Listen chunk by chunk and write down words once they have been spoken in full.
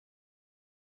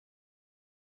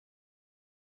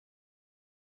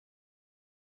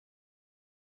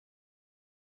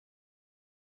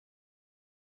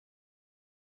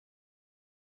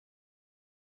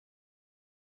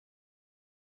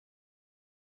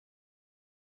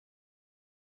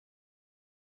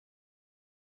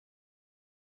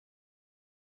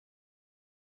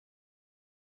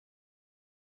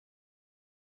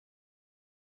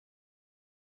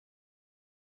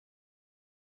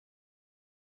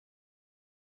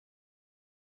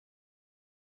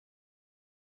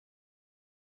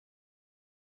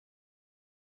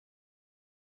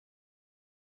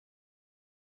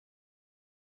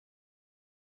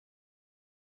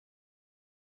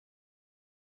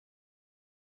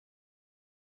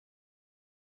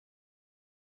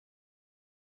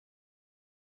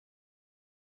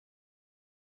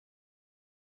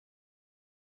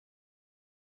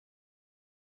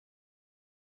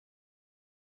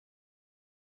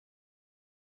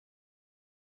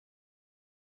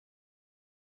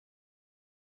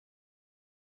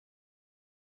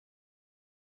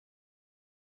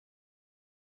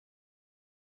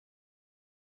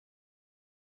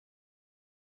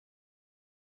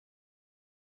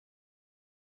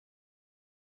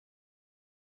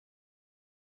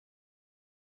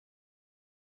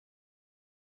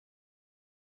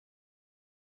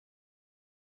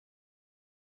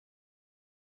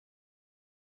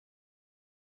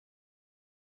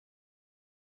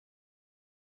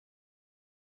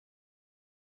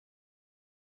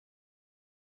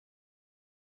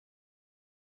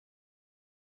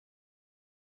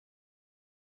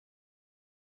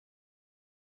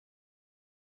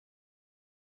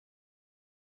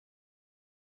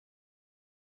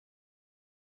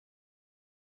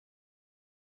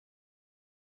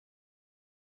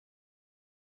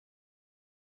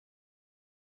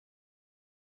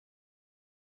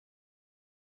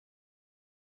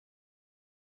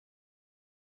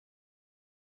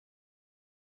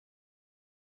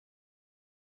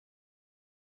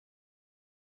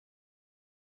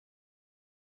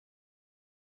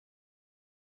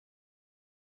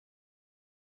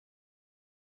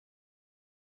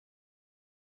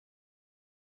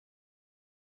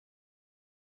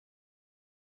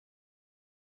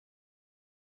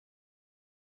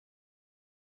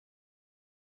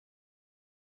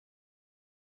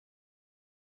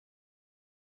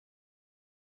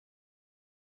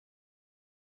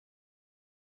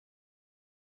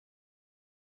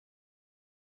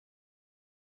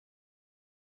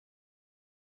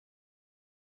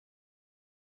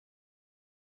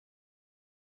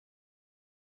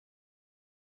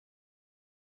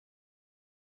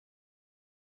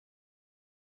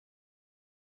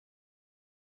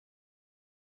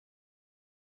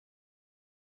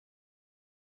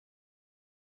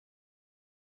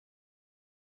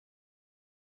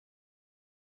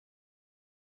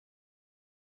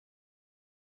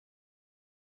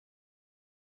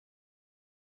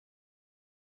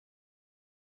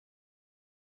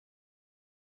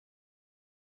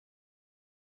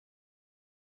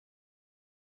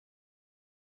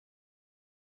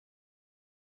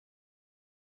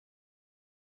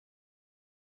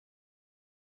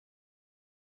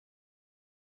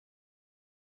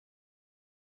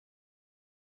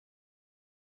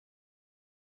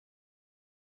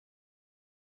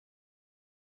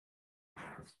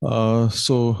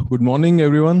So good morning,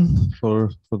 everyone, for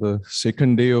the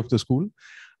second day of the school.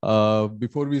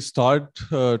 Before we start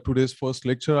today's first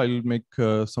lecture, I'll make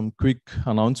some quick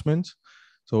announcements.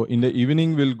 So in the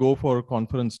evening, we'll go for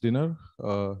conference dinner.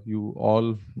 You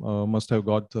all must have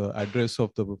got the address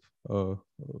of the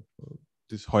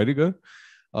this Heuriger.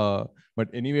 But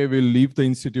anyway, we'll leave the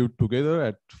institute together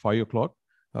at 5 o'clock.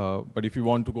 But if you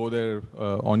want to go there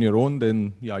on your own,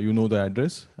 then yeah, you know the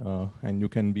address, and you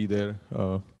can be there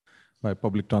by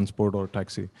public transport or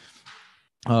taxi.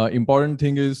 Important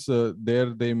thing is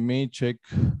there they may check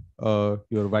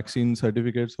your vaccine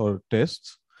certificates or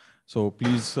tests. So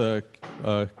please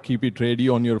keep it ready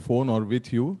on your phone or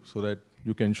with you so that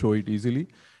you can show it easily.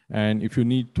 And if you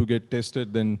need to get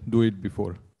tested, then do it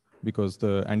before, because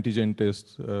the antigen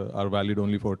tests are valid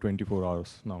only for 24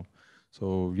 hours now.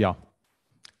 So yeah,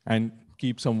 and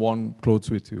keep some warm clothes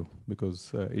with you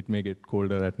because it may get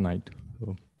colder at night.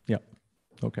 So yeah,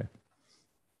 okay.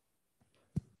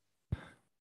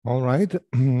 All right,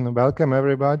 welcome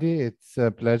everybody. It's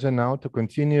a pleasure now to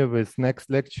continue with next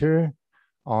lecture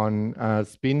on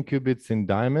spin qubits in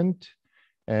diamond.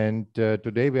 And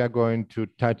today we are going to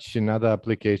touch another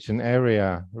application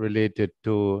area related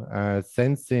to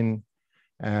sensing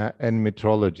and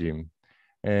metrology.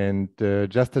 And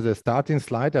just as a starting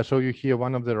slide, I show you here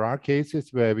one of the rare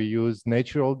cases where we use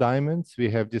natural diamonds. We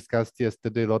have discussed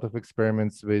yesterday a lot of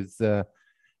experiments with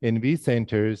NV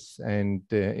centers, and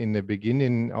in the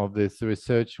beginning of this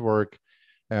research work,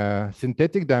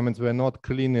 synthetic diamonds were not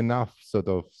clean enough, sort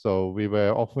of. So we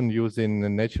were often using the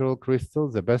natural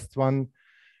crystals, the best one.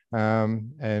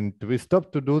 And we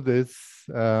stopped to do this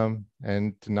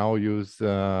and now use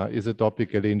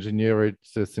isotopically engineered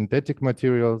synthetic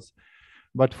materials.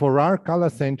 But for our color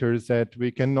centers that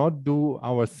we cannot do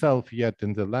ourselves yet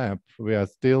in the lab, we are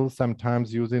still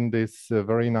sometimes using these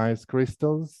very nice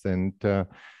crystals. And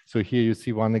so here you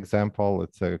see one example.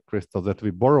 It's a crystal that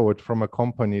we borrowed from a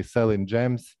company selling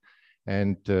gems.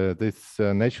 And this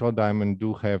natural diamond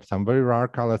do have some very rare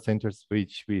color centers,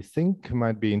 which we think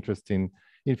might be interesting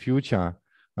in future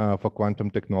for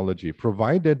quantum technology,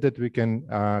 provided that we can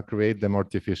create them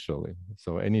artificially.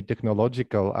 So any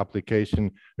technological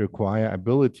application require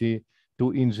ability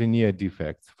to engineer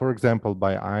defects, for example,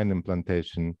 by ion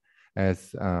implantation,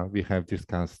 as we have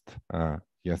discussed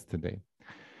yesterday.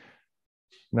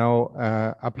 Now,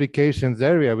 applications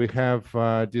area, we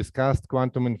have discussed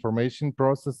quantum information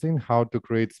processing, how to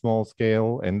create small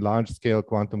scale and large scale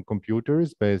quantum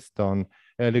computers based on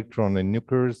electron and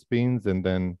nuclear spins, and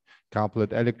then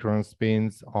couplet electron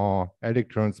spins or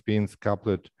electron spins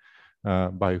coupled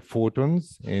by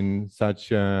photons in such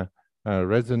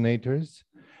resonators.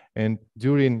 And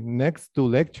during next two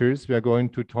lectures, we are going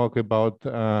to talk about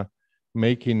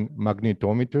making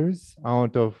magnetometers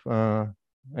out of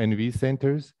NV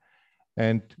centers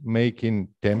and making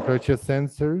temperature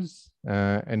sensors,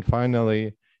 and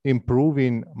finally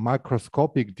improving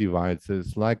microscopic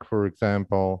devices like, for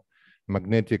example,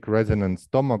 magnetic resonance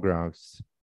tomographs,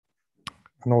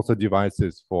 and also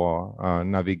devices for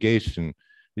navigation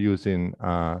using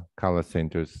color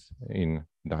centers in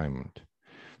diamond.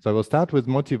 So I will start with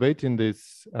motivating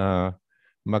this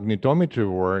magnetometry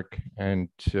work, and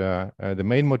the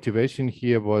main motivation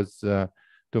here was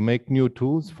to make new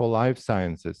tools for life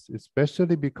sciences,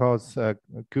 especially because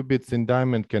qubits in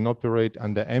diamond can operate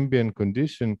under ambient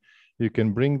condition. You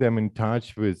can bring them in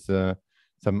touch with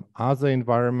some other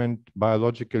environment,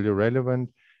 biologically relevant,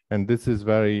 and this is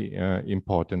very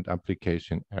important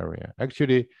application area.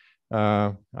 Actually,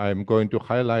 I'm going to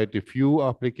highlight a few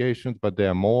applications, but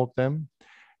there are more of them.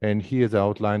 And here's the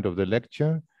outline of the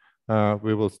lecture.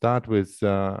 We will start with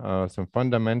some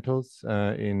fundamentals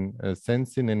in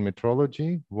sensing and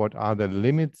metrology. What are the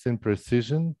limits in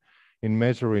precision in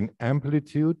measuring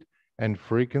amplitude and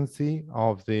frequency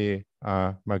of the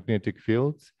magnetic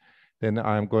fields? Then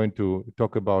I'm going to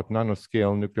talk about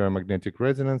nanoscale nuclear magnetic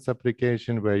resonance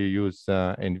application, where you use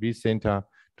NV center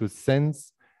to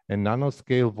sense a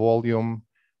nanoscale volume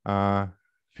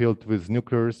filled with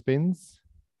nuclear spins.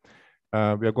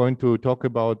 We are going to talk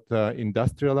about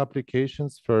industrial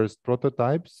applications, first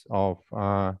prototypes of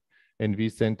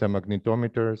NV center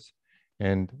magnetometers,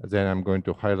 and then I'm going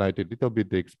to highlight a little bit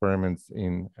the experiments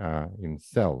in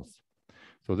cells.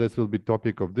 So this will be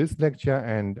topic of this lecture,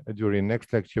 and during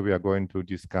next lecture we are going to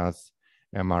discuss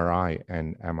MRI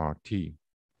and MRT.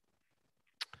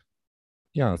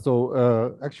 Yeah,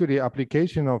 so actually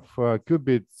application of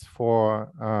qubits for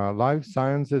life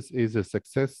sciences is a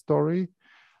success story.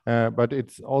 But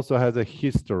it also has a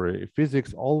history.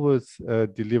 Physics always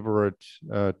delivered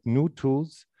new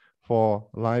tools for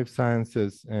life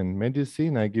sciences and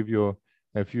medicine. I give you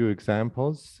a few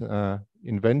examples.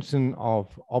 Invention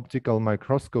of optical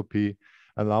microscopy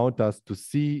allowed us to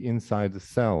see inside the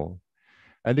cell.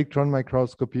 Electron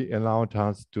microscopy allowed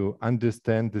us to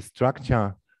understand the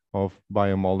structure of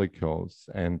biomolecules,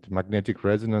 and magnetic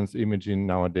resonance imaging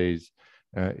nowadays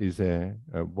is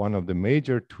one of the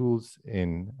major tools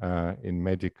in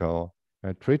medical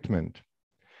treatment.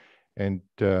 And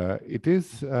it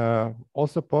is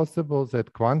also possible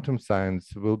that quantum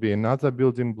science will be another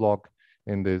building block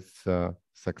in this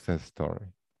success story.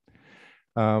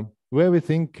 Where we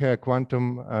think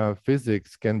quantum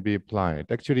physics can be applied.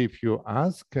 Actually, if you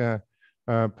ask a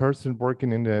person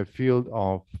working in the field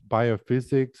of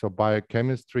biophysics or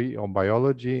biochemistry or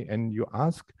biology, and you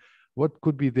ask what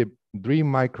could be the dream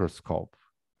microscope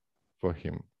for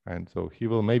him, and so he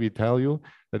will maybe tell you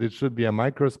that it should be a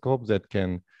microscope that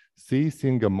can see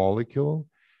single molecule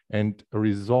and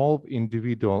resolve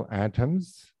individual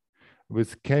atoms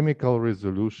with chemical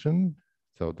resolution,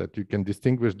 so that you can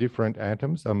distinguish different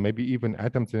atoms or maybe even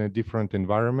atoms in a different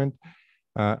environment,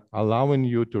 allowing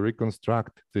you to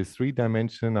reconstruct the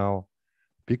three-dimensional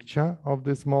picture of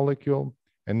this molecule,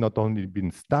 and not only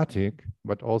being static,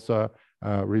 but also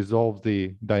resolve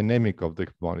the dynamic of the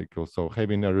molecule. So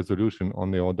having a resolution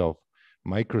on the order of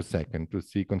microsecond to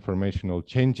see conformational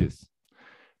changes,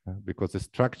 because the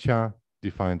structure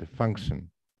defined a function.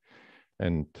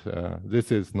 And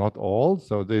this is not all.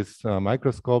 So this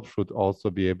microscope should also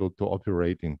be able to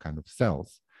operate in kind of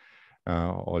cells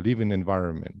or living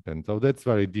environment. And so that's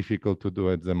very difficult to do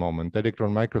at the moment.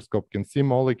 Electron microscope can see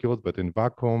molecules, but in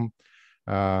vacuum,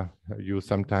 you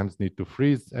sometimes need to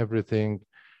freeze everything.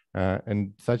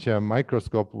 And such a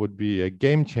microscope would be a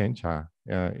game changer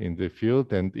in the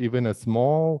field. And even a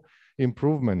small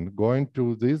improvement going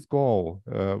to this goal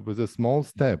with a small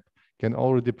step can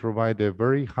already provide a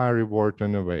very high reward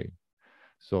in a way.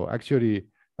 So actually,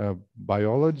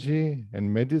 biology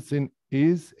and medicine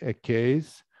is a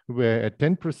case where a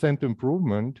 10%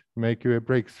 improvement make you a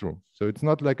breakthrough. So it's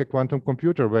not like a quantum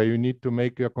computer where you need to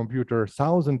make your computer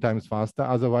 1,000 times faster,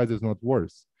 otherwise it's not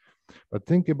worse. But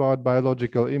think about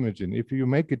biological imaging. If you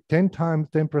make it 10 times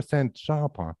 10%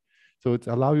 sharper, so it's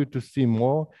allow you to see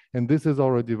more, and this is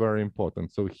already very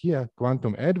important. So here,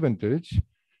 quantum advantage,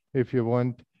 if you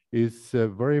want, is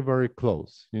very, very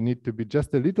close. You need to be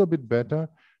just a little bit better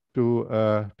to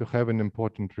have an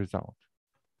important result.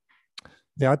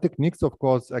 There are techniques, of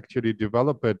course, actually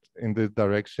developed in this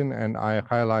direction, and I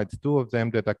highlight two of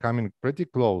them that are coming pretty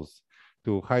close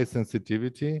to high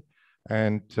sensitivity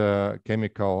and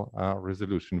chemical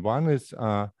resolution. One is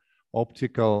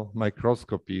optical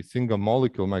microscopy, single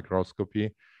molecule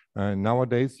microscopy.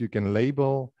 Nowadays, you can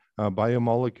label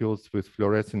biomolecules with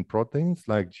fluorescent proteins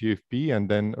like GFP and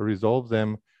then resolve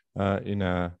them in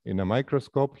a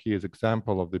microscope. Here's an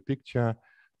example of the picture.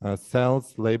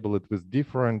 Cells, label it with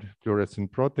different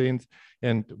fluorescent proteins,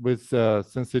 and with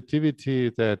sensitivity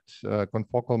that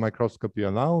confocal microscopy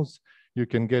allows, you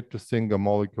can get to single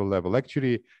molecule level.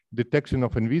 Actually, detection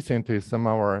of NV center is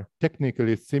somehow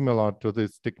technically similar to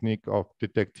this technique of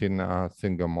detecting a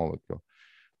single molecule.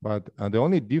 But the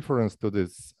only difference to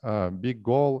this big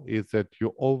goal is that you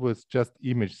always just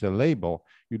image the label.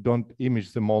 You don't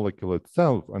image the molecule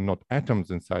itself and not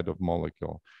atoms inside of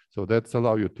molecule. So that's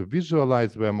allow you to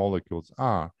visualize where molecules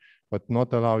are, but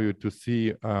not allow you to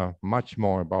see much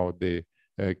more about the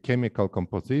chemical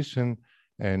composition.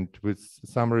 And with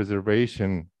some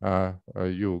reservation,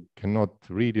 you cannot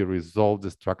really resolve the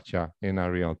structure in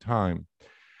a real time.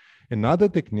 Another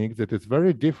technique that is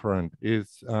very different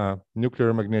is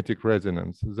nuclear magnetic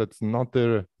resonance. That's not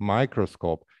a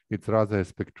microscope, it's rather a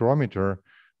spectrometer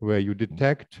where you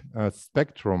detect a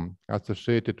spectrum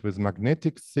associated with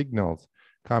magnetic signals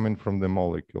coming from the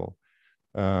molecule.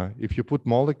 If you put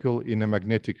molecule in a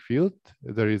magnetic field,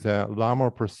 there is a Larmor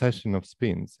precession of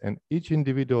spins, and each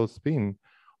individual spin,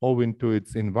 owing to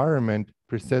its environment,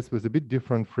 precesses with a bit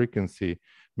different frequency,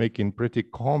 making pretty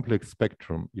complex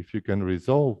spectrum. If you can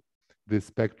resolve this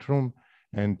spectrum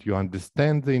and you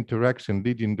understand the interaction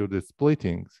leading to the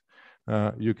splittings,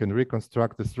 you can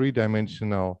reconstruct the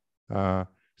three-dimensional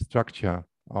structure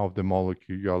of the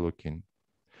molecule you're looking.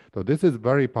 So this is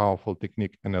very powerful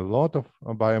technique, and a lot of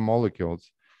biomolecules,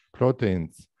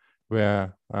 proteins,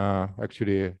 were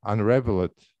actually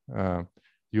unraveled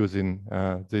using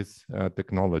this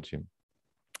technology.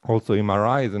 Also,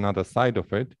 MRI is another side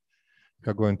of it.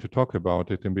 We're going to talk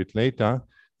about it a bit later,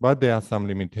 but there are some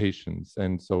limitations.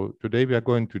 And so today we are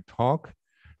going to talk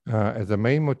as a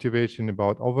main motivation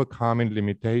about overcoming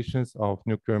limitations of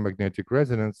nuclear magnetic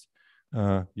resonance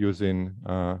using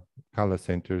color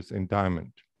centers in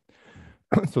diamond.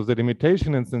 So the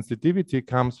limitation in sensitivity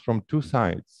comes from two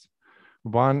sides.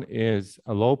 One is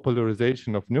a low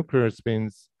polarization of nuclear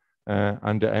spins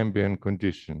under ambient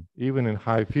condition. Even in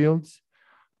high fields,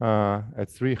 at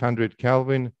 300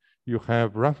 Kelvin, you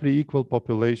have roughly equal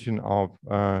population of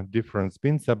different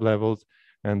spin sublevels,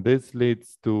 and this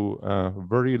leads to a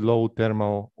very low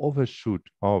thermal overshoot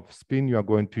of spin you are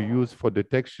going to use for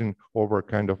detection over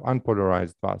kind of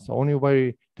unpolarized bus. Only a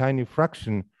very tiny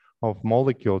fraction of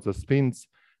molecules or spins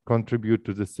contribute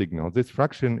to the signal. This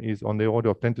fraction is on the order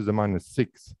of 10 to the minus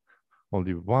 6.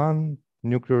 Only one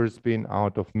nuclear spin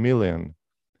out of million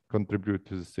contribute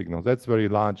to the signal. That's very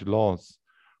large loss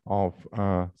of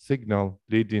signal,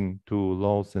 leading to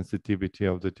low sensitivity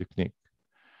of the technique.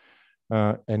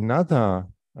 Another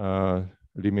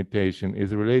limitation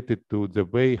is related to the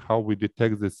way how we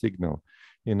detect the signal.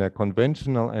 In a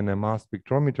conventional NMR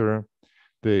spectrometer,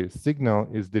 the signal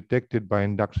is detected by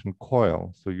induction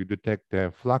coil. So you detect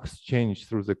a flux change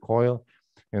through the coil,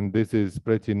 and this is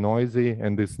pretty noisy,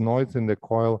 and this noise in the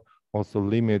coil also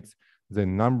limits the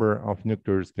number of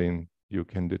nuclear spins you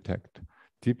can detect.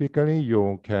 Typically,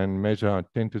 you can measure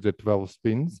 10 to the 12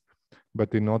 spins,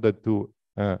 but in order to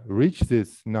reach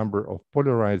this number of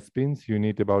polarized spins, you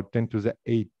need about 10 to the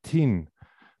 18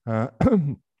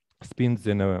 spins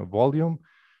in a volume.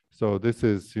 So this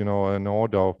is, you know, an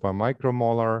order of a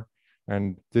micromolar,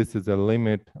 and this is a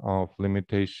limit of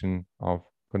limitation of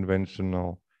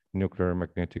conventional nuclear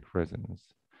magnetic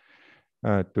resonance.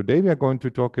 Today, we are going to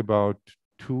talk about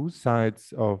two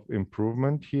sides of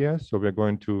improvement here. So we're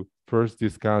going to first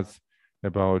discuss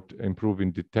about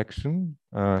improving detection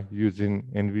using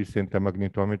NV center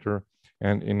magnetometer.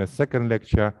 And in a second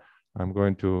lecture, I'm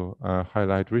going to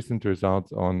highlight recent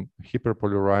results on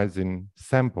hyperpolarizing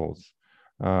samples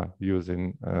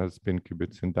using spin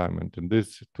qubits in diamond. And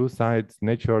these two sides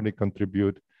naturally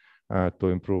contribute to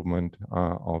improvement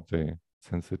of the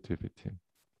sensitivity.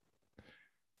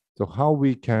 So how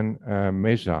we can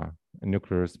measure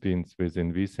nuclear spins with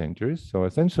NV centers? So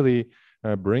essentially,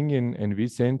 bring in NV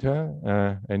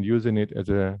center and using it as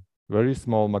a very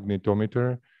small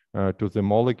magnetometer to the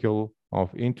molecule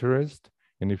of interest.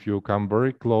 And if you come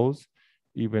very close,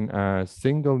 even a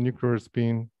single nuclear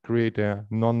spin create a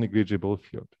non-negligible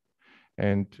field.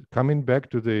 And coming back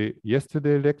to the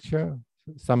yesterday lecture,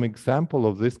 some example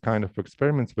of this kind of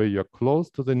experiments where you're close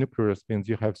to the nuclear spins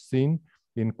you have seen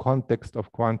in context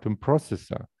of quantum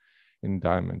processor in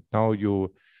diamond. Now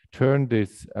you turn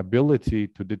this ability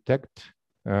to detect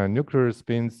nuclear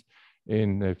spins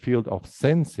in the field of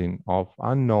sensing of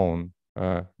unknown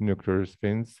nuclear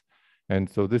spins. And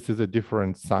so this is a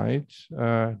different site,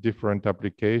 different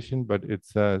application, but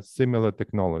it's a similar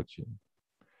technology.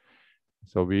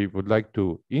 So we would like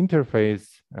to interface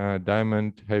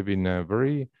diamond having a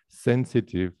very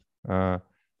sensitive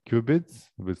qubits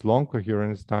with long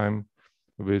coherence time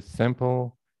with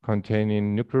sample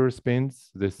containing nuclear spins.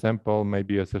 The sample may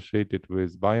be associated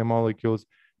with biomolecules.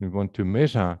 We want to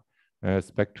measure a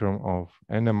spectrum of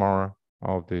NMR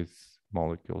of this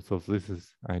molecule. So this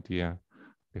is idea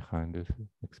behind this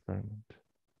experiment.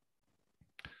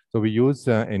 So we use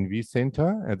NV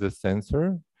center as a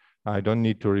sensor. I don't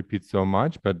need to repeat so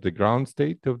much, but the ground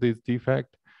state of this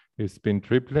defect is spin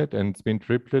triplet, and spin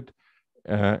triplet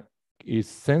is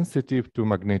sensitive to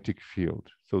magnetic field.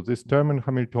 So this term in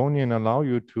Hamiltonian allow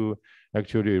you to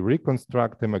actually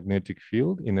reconstruct the magnetic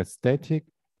field in a static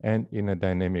and in a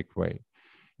dynamic way.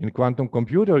 In quantum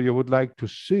computer, you would like to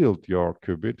shield your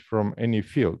qubit from any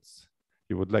fields.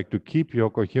 You would like to keep your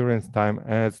coherence time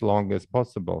as long as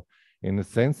possible. In a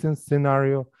sensing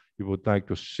scenario, you would like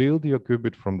to shield your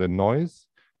qubit from the noise,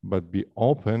 but be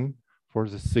open for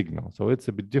the signal. So it's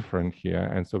a bit different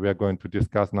here. And so we are going to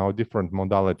discuss now different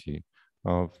modality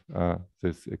of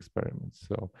this experiment.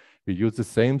 So we use the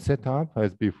same setup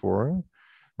as before.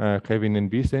 Having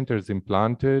NV centers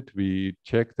implanted, we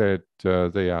check that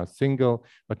they are single,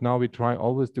 but now we try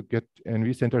always to get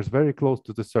NV centers very close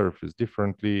to the surface,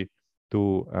 differently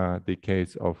to the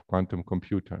case of quantum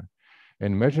computer.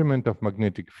 And measurement of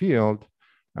magnetic field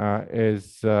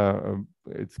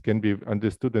it can be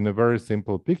understood in a very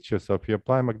simple picture. So if you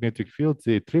apply magnetic field,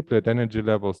 the triplet energy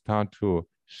levels start to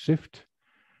shift.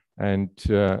 And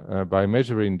by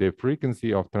measuring the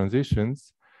frequency of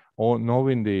transitions or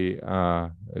knowing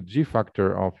the G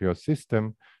factor of your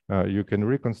system, you can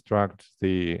reconstruct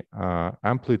the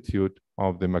amplitude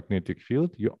of the magnetic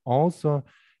field. You also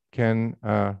can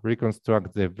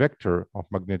reconstruct the vector of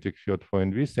magnetic field for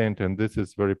NV center. And this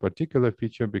is very particular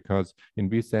feature because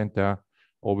NV center,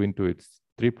 owing to its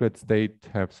triplet state,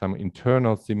 have some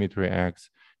internal symmetry X.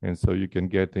 And so you can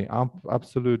get the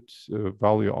absolute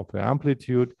value of the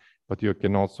amplitude, but you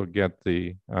can also get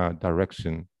the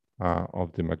direction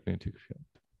of the magnetic field.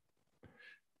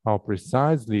 How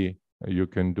precisely you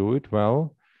can do it?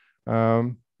 Well,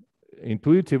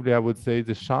 intuitively, I would say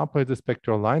the sharper the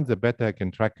spectral line, the better I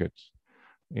can track it.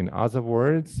 In other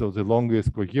words, so the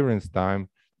longest coherence time,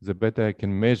 the better I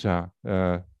can measure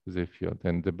the field.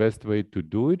 And the best way to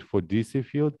do it for DC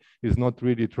field is not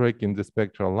really tracking the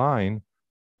spectral line,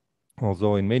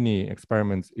 although in many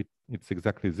experiments, it's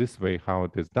exactly this way how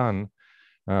it is done,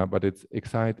 but it's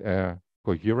excite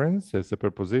coherence as a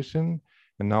proposition.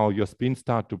 And now your spin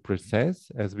start to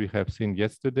precess, as we have seen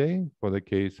yesterday for the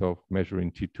case of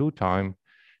measuring T2 time.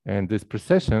 And this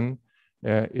precession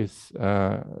is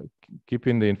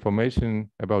keeping the information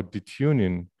about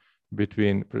detuning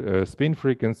between spin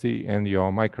frequency and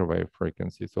your microwave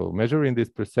frequency. So measuring this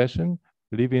precession,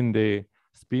 leaving the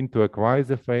spin to acquire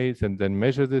the phase and then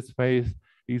measure this phase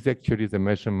is actually the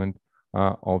measurement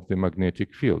of the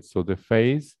magnetic field. So the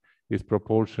phase is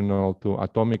proportional to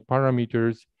atomic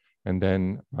parameters and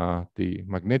then the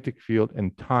magnetic field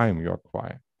and time you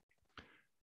acquire.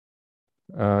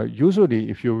 Usually,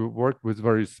 if you work with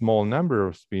very small number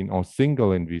of spin or single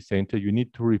NV center, you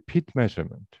need to repeat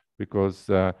measurement because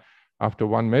after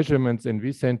one measurement,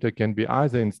 NV center can be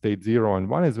either in state 0 and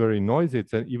 1 is very noisy,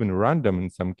 it's even random in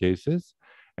some cases.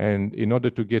 And in order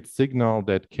to get signal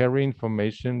that carry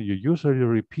information, you usually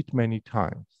repeat many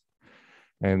times.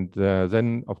 And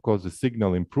then, of course, the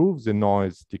signal improves, the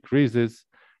noise decreases,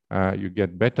 you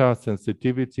get better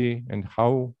sensitivity. And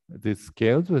how this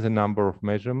scales with a number of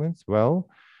measurements? Well,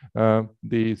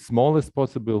 the smallest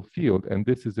possible field, and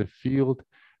this is a field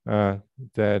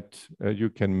that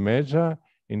you can measure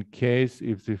in case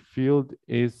if the field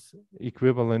is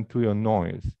equivalent to your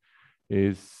noise,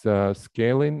 is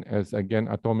scaling as, again,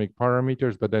 atomic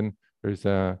parameters, but then there's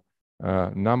a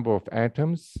number of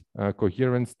atoms,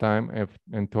 coherence time,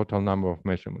 and total number of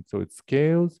measurements. So it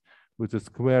scales with the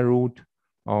square root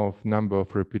of number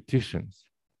of repetitions,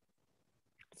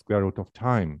 square root of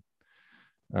time.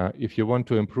 If you want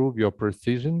to improve your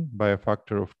precision by a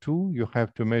factor of 2, you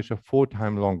have to measure 4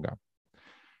 times longer.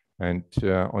 And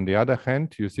on the other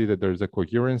hand, you see that there's a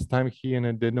coherence time here in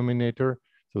a denominator.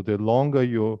 So the longer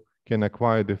you can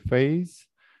acquire the phase,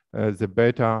 the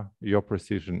better your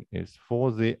precision is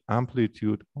for the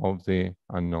amplitude of the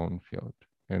unknown field.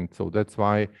 And so that's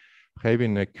why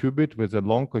having a qubit with a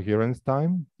long coherence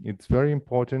time, it's very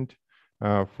important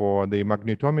for the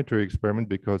magnetometry experiment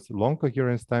because long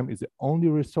coherence time is the only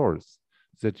resource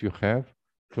that you have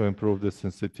to improve the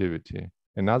sensitivity.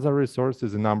 Another resource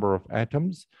is the number of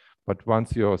atoms, but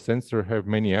once your sensor have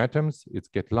many atoms,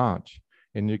 it gets large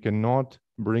and you cannot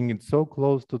bring it so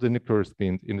close to the nuclear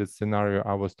spins in the scenario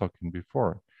I was talking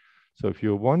before. So if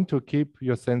you want to keep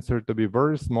your sensor to be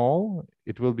very small,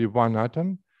 it will be 1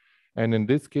 atom. And in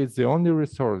this case, the only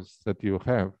resource that you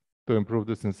have to improve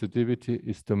the sensitivity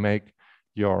is to make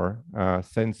your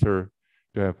sensor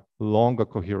to have longer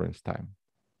coherence time.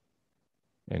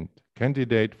 And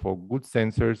candidate for good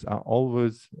sensors are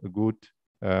always good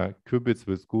qubits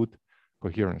with good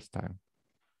coherence time.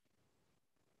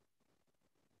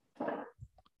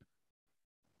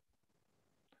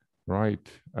 Right.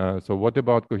 So what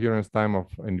about coherence time of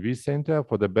NV center?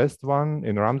 For the best one,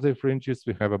 in Ramsey fringes,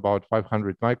 we have about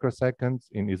 500 microseconds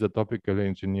in isotopically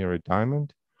engineered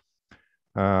diamond.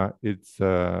 It's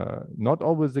not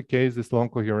always the case, this long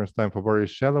coherence time for very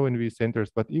shallow NV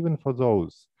centers, but even for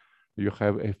those, you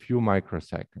have a few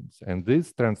microseconds. And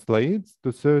this translates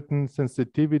to certain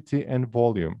sensitivity and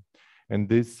volume. And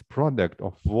this product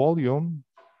of volume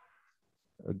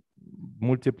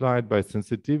multiplied by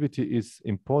sensitivity is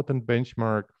important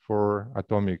benchmark for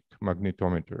atomic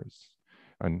magnetometers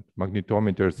and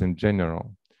magnetometers in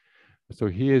general. So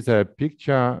here is a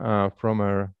picture from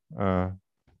a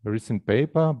recent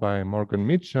paper by Morgan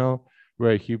Mitchell,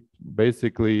 where he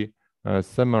basically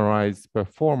summarized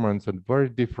performance on very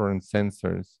different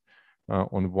sensors.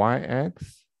 On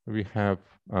y-axis, we have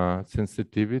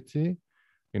sensitivity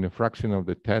in a fraction of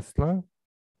the Tesla.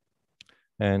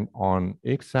 And on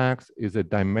x-axis is a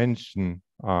dimension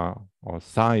or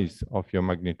size of your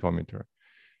magnetometer.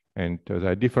 And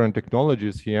there are different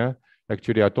technologies here.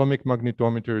 Actually, atomic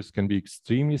magnetometers can be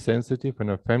extremely sensitive in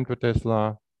a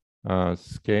femtotesla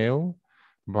scale,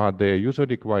 but they're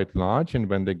usually quite large. And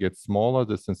when they get smaller,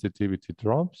 the sensitivity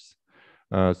drops.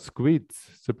 Squids,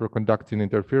 superconducting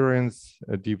interference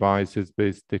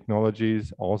devices-based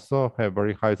technologies also have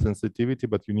very high sensitivity,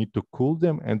 but you need to cool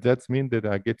them. And that means that they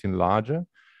are getting larger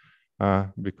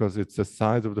because it's the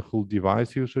size of the whole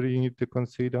device usually you need to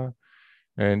consider.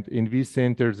 And NV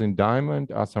centers in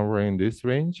diamond are somewhere in this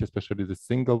range, especially the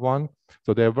single one.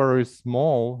 So they're very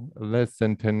small, less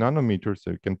than 10 nanometers,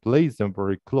 so you can place them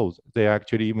very close. They're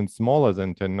actually even smaller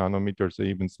than 10 nanometers, or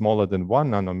even smaller than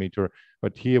 1 nanometer.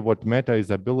 But here what matters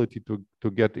is ability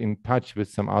to get in touch with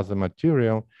some other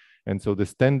material. And so the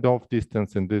standoff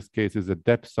distance in this case is the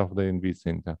depth of the NV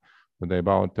center. So they're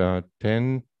about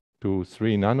 10 to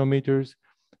 3 nanometers.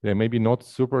 They're maybe not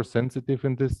super sensitive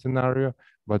in this scenario,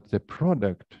 but the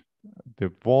product,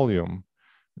 the volume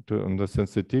and the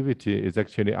sensitivity is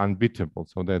actually unbeatable.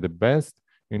 So they're the best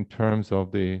in terms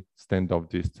of the standoff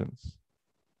distance.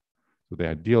 So the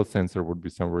ideal sensor would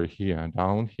be somewhere here,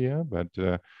 down here, but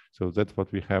so that's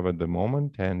what we have at the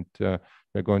moment. And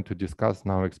we're going to discuss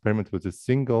now experiments with the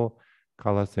single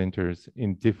color centers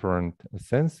in different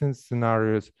sensing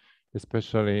scenarios,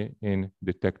 especially in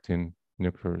detecting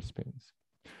nuclear spins.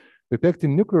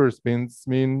 Detecting nuclear spins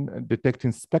mean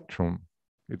detecting spectrum.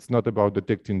 It's not about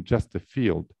detecting just the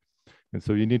field. And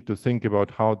so you need to think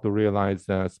about how to realize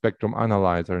a spectrum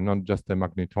analyzer, not just a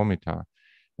magnetometer.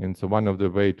 And so one of the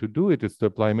ways to do it is to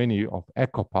apply many of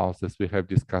echo pulses we have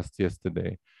discussed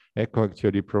yesterday. Echo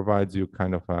actually provides you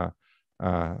kind of a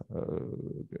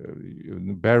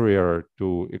barrier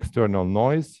to external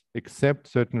noise, except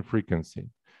certain frequency.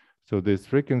 So this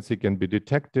frequency can be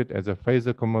detected as a phase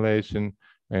accumulation.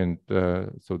 And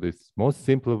so this most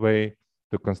simple way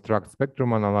to construct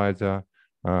spectrum analyzer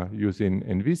using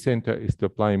NV center is to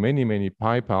apply many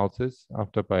pi pulses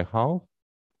after pi half.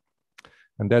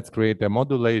 And that's create a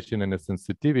modulation and a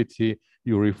sensitivity.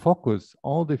 You refocus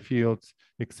all the fields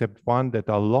except one that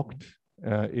are locked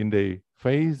in the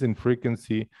phase and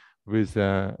frequency with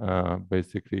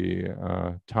basically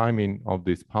timing of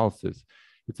these pulses.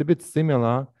 It's a bit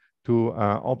similar to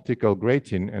optical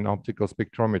grating and optical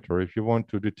spectrometer. If you want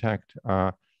to detect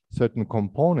a certain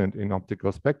component in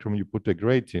optical spectrum, you put a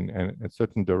grating, and a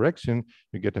certain direction,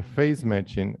 you get a phase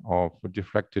matching of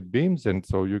diffracted beams, and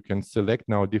so you can select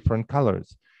now different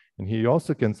colors. And here you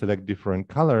also can select different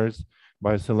colors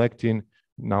by selecting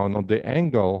now not the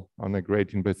angle on a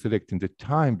grating, but selecting the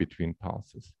time between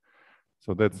pulses.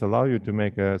 So that's allow you to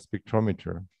make a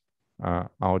spectrometer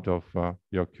out of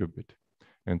your qubit.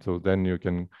 And so then you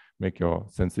can make your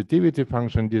sensitivity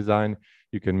function design.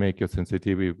 You can make your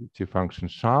sensitivity function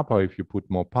sharper if you put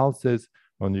more pulses,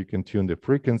 and you can tune the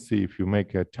frequency if you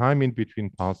make a time in between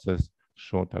pulses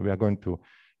shorter. We are going to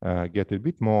get a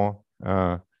bit more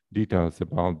details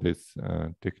about this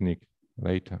technique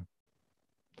later.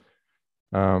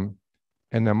 NMR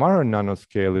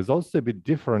nanoscale is also a bit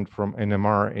different from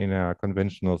NMR in a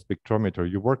conventional spectrometer.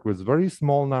 You work with very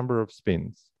small number of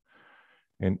spins.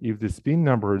 And if the spin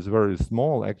number is very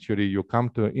small, actually, you come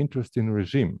to an interesting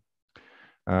regime.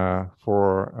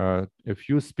 For a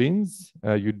few spins,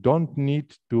 you don't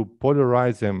need to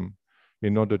polarize them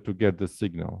in order to get the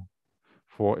signal.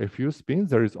 For a few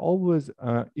spins, there is always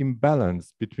an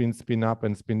imbalance between spin up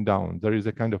and spin down. There is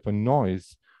a kind of a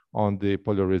noise on the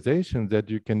polarization that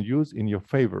you can use in your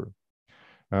favor.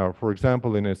 For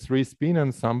example, in a 3-spin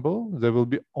ensemble, there will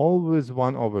be always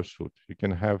one overshoot. You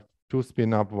can have 2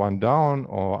 spin up, 1 down,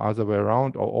 or other way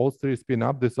around, or all 3 spin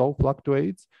up. This all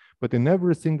fluctuates, but in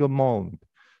every single moment,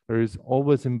 there is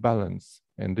always imbalance.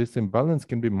 And this imbalance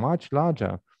can be much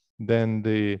larger than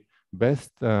the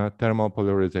best thermal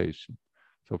polarization.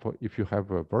 So if you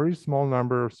have a very small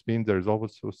number of spins, there is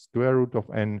always a square root of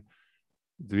n,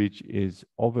 which is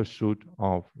overshoot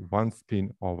of one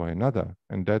spin over another.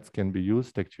 And that can be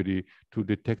used actually to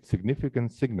detect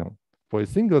significant signal. For a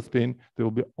single spin, there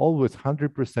will be always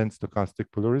 100%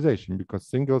 stochastic polarization, because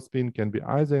single spin can be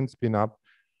either in spin up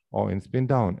or in spin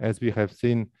down, as we have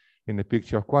seen in the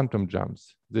picture of quantum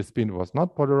jumps. The spin was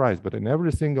not polarized, but in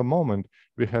every single moment,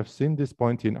 we have seen this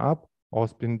pointing up or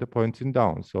spin the pointing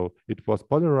down. So it was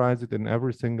polarized in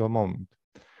every single moment.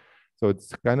 So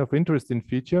it's kind of interesting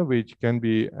feature, which can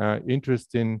be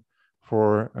interesting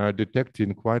for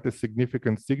detecting quite a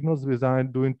significant signals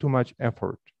without doing too much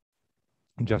effort.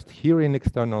 Just hearing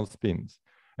external spins,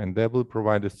 and that will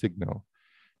provide a signal.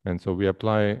 And so we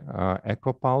apply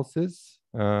echo pulses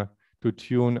to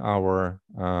tune our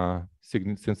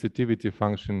sensitivity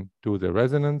function to the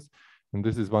resonance. And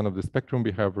this is one of the spectrum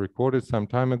we have recorded some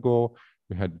time ago.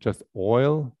 We had just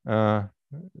oil,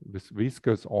 this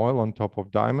viscous oil on top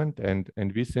of diamond, and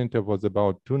NV center was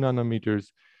about 2 nanometers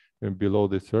below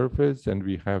the surface. And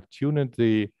we have tuned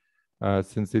the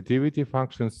sensitivity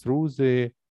functions through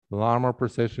the Larmor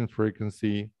precession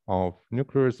frequency of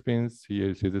nuclear spins. Here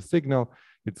you see the signal.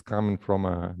 It's coming from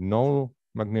a null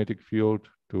magnetic field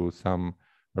to some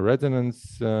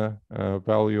resonance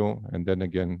value, and then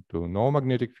again to no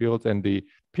magnetic fields. And the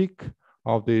peak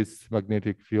of this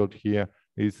magnetic field here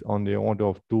is on the order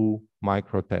of 2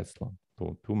 microtesla.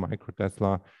 So 2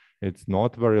 microtesla, it's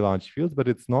not very large fields, but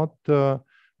it's not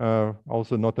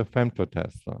also not a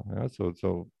femtotesla. Yeah? So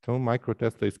 2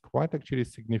 microtesla is quite actually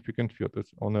significant field.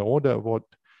 It's on the order of what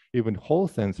even Hall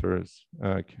sensors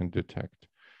can detect.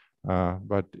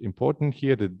 But important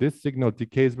here that this signal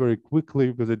decays very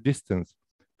quickly with a distance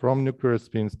from nuclear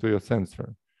spins to your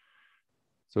sensor.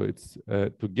 So it's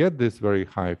to get these very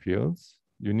high fields,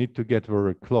 you need to get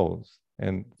very close.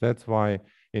 And that's why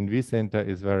in vCenter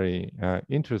is very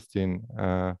interesting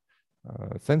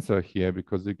sensor here,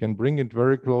 because you can bring it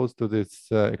very close to this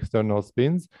external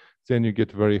spins, then you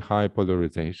get very high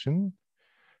polarization,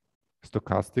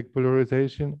 stochastic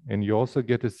polarization, and you also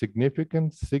get a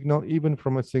significant signal even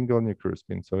from a single nuclear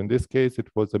spin. So in this case, it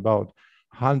was about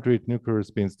 100 nuclear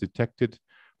spins detected,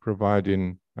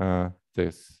 providing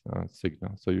this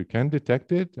signal. So you can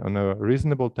detect it on a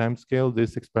reasonable time scale.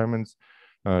 These experiments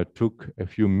took a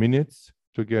few minutes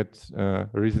to get a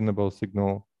reasonable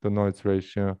signal to noise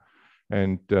ratio.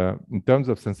 And in terms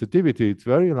of sensitivity, it's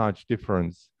very large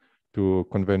difference to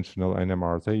conventional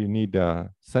NMRs. So you need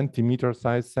centimeter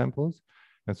size samples.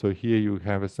 And so here you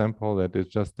have a sample that is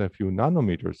just a few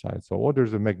nanometer size, so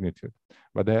orders of magnitude.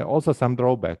 But there are also some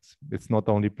drawbacks. It's not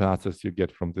only pluses you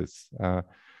get from this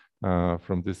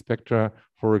spectra.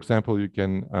 For example, you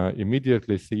can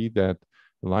immediately see that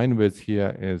line width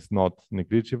here is not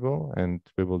negligible, and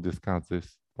we will discuss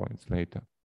these points later.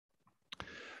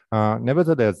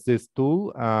 Nevertheless, this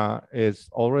tool is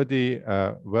already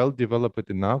well developed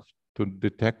enough to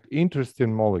detect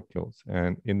interesting molecules.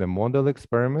 And in the model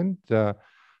experiment,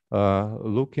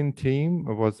 Lukin team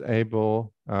was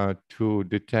able to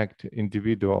detect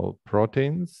individual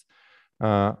proteins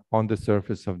on the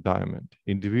surface of diamond,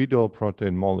 individual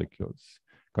protein molecules.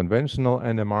 Conventional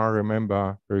NMR,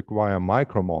 remember, require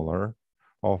micromolar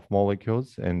of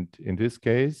molecules, and in this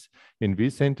case, in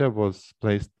vCenter was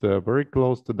placed very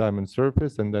close to diamond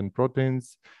surface, and then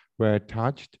proteins were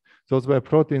attached. Those were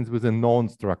proteins with a known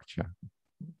structure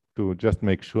to just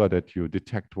make sure that you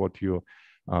detect what you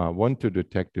want to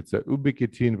detect. It's a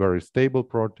ubiquitin, very stable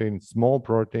protein, small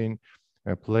protein,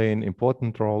 play an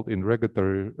important role in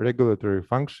regulatory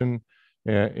function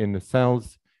in the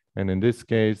cells. And in this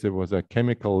case, there was a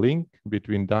chemical link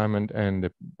between diamond and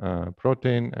the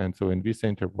protein. And so in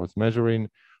vCenter was measuring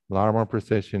Larmor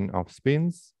precision of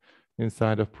spins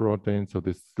inside of protein. So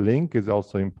this link is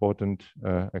also important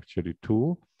actually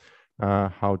tool,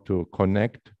 how to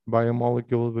connect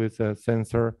biomolecule with a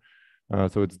sensor.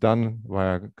 So it's done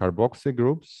via carboxy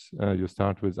groups. You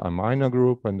start with amino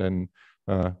group and then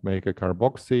make a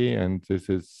carboxy, and this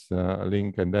is a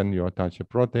link, and then you attach a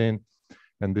protein.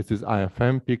 And this is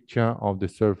IFM picture of the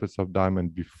surface of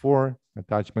diamond before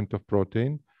attachment of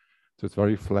protein. So it's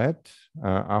very flat.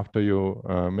 After you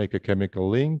make a chemical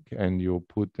link and you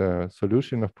put a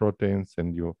solution of proteins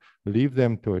and you leave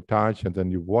them to attach, and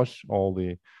then you wash all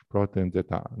the proteins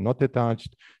that are not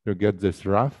attached, you get this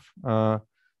rough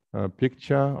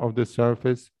picture of the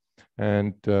surface.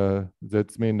 And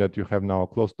that means that you have now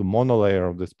close to monolayer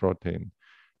of this protein.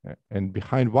 And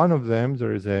behind one of them,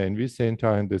 there is an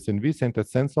vCenter, and this vCenter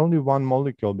sends only one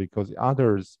molecule because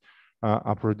others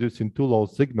are producing too low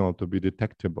signal to be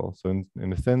detectable. So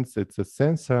in a sense, it's a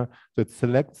sensor that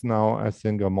selects now a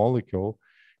single molecule,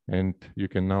 and you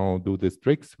can now do these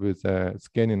tricks with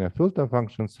scanning a filter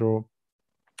function through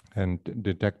and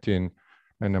detecting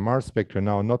NMR spectra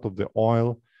now, not of the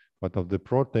oil, but of the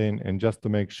protein. And just to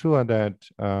make sure that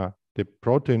the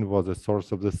protein was a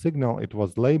source of the signal, it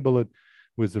was labeled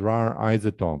with rare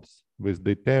isotopes, with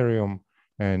deuterium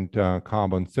and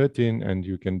carbon-13, and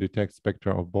you can detect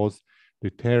spectra of both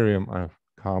deuterium and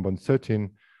carbon-13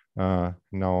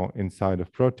 now inside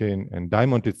of protein, and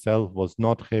diamond itself was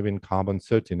not having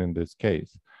carbon-13 in this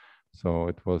case. So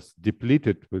it was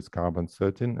depleted with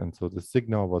carbon-13, and so the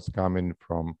signal was coming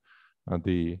from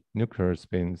the nuclear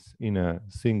spins in a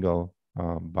single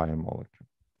biomolecule.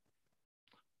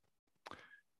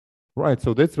 Right,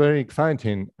 so that's very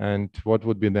exciting. And what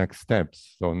would be next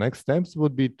steps? So next steps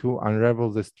would be to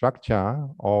unravel the structure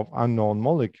of unknown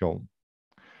molecule.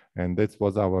 And this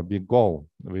was our big goal.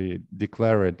 We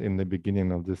declared it in the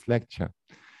beginning of this lecture.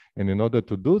 And in order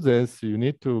to do this, you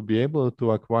need to be able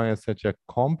to acquire such a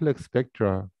complex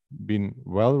spectra being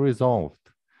well resolved.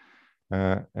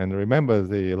 And remember,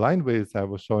 the line width I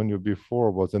was showing you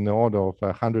before was in the order of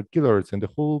 100 kilohertz. And the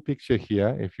whole picture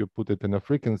here, if you put it in a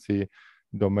frequency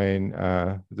domain,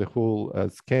 the whole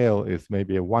scale is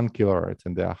maybe a 1 kilohertz,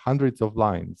 and there are hundreds of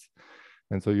lines.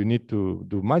 And so you need to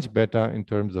do much better in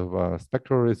terms of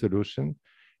spectral resolution.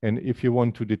 And if you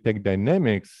want to detect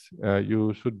dynamics,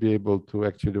 you should be able to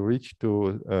actually reach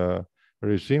to a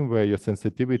regime where your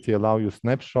sensitivity allow you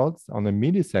snapshots on a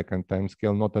millisecond time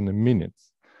scale, not on a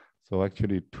minutes. So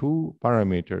actually 2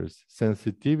 parameters,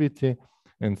 sensitivity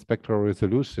and spectral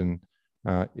resolution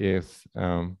is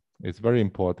very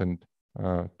important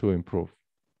to improve.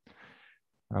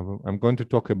 I'm going to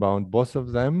talk about both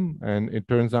of them, and it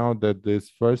turns out that this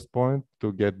first point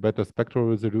to get better spectral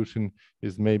resolution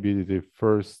is maybe the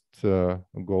first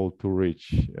goal to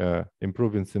reach.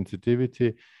 Improving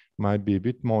sensitivity might be a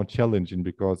bit more challenging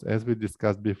because, as we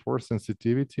discussed before,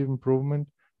 sensitivity improvement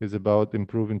is about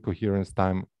improving coherence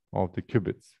time of the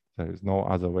qubits. There is no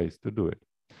other ways to do it.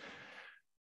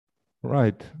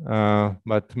 Right,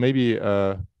 but maybe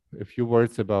a few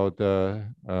words about the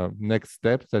next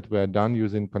steps that were done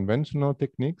using conventional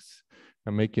techniques.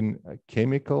 Making a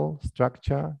chemical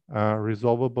structure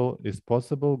resolvable is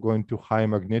possible, going to high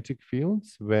magnetic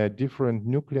fields where different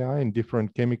nuclei in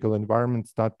different chemical environments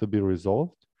start to be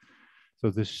resolved. So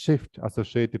the shift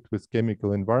associated with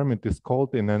chemical environment is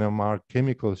called in NMR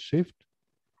chemical shift.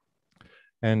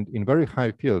 And in very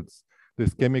high fields,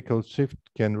 this chemical shift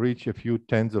can reach a few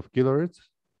tens of kilohertz.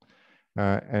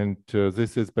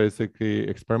 This is basically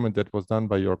experiment that was done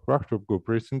by your Krachtrup group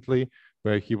recently,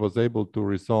 where he was able to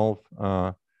resolve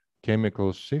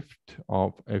chemical shift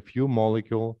of a few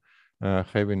molecule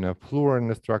having a fluor in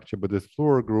the structure, but these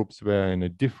fluor groups were in a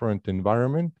different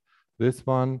environment. This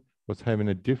one was having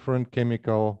a different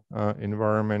chemical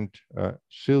environment,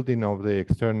 shielding of the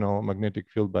external magnetic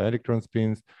field by electron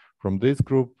spins from this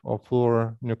group of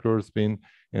fluor nuclear spin,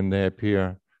 and they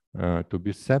appear to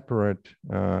be separate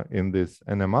in this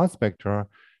NMR spectra.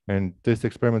 And this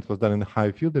experiment was done in the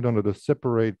high field in order to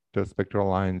separate the spectral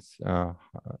lines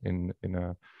in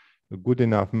a good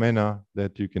enough manner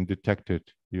that you can detect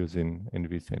it using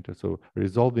NV center. So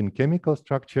resolving chemical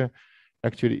structure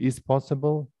actually is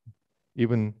possible,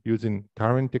 even using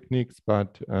current techniques,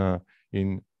 but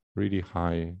in really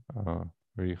high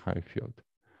field.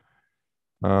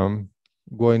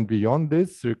 Going beyond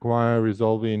this require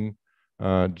resolving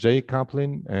J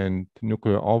coupling and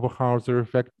nuclear Overhauser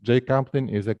effect. J coupling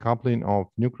is a coupling of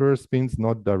nuclear spins,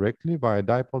 not directly via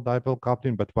dipole-dipole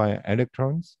coupling, but via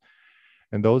electrons.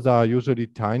 And those are usually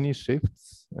tiny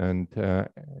shifts. And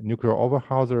nuclear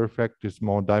Overhauser effect is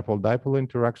more dipole-dipole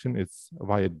interaction. It's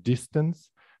via distance,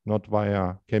 not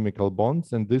via chemical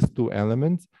bonds. And these two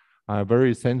elements are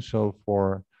very essential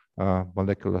for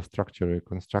molecular structure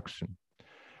reconstruction.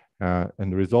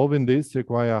 And resolving this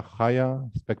require higher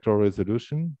spectral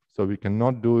resolution. So we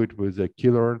cannot do it with a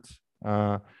kilohertz,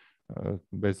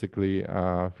 basically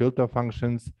filter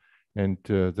functions. And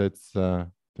that's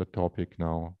the topic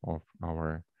now of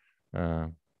our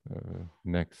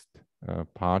next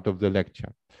part of the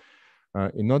lecture.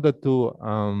 In order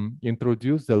to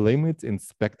introduce the limits in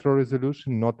spectral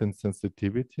resolution, not in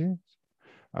sensitivity,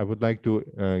 I would like to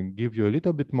give you a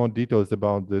little bit more details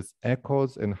about these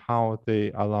echoes and how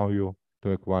they allow you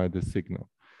to acquire the signal.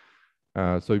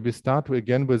 So we start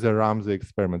again with the Ramsey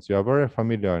experiments. You are very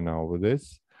familiar now with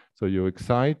this. So you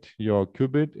excite your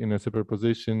qubit in a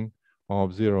superposition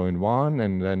of 0 and 1,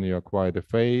 and then you acquire the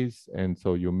phase. And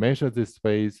so you measure this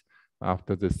phase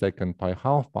after the second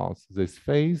pi-half pulse. This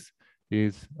phase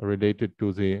is related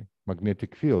to the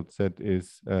magnetic field that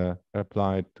is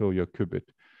applied to your qubit.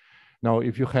 Now,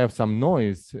 if you have some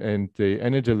noise and the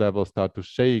energy levels start to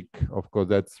shake, of course,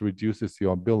 that reduces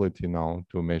your ability now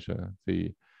to measure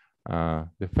the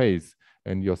phase.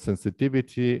 And your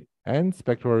sensitivity and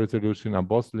spectral resolution are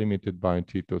both limited by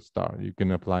T2 star. You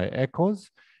can apply echoes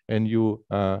and you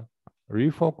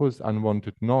refocus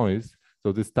unwanted noise.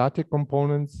 So the static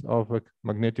components of a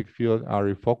magnetic field are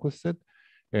refocused,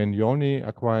 and you only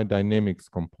acquire dynamics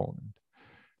component.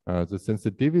 The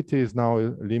sensitivity is now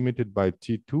limited by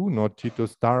T2, not T2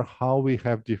 star, how we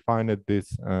have defined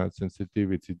this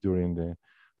sensitivity during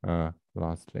the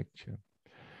last lecture.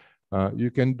 You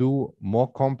can do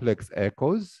more complex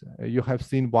echoes. You have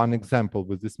seen one example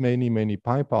with this many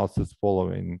pi pulses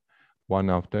following one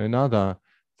after another.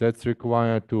 That's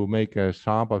required to make a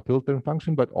sharper filtering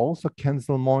function, but also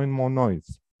cancel more and more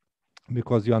noise,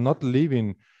 because you are not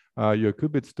leaving your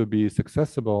qubits to be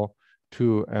accessible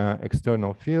to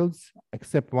external fields,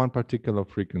 except one particular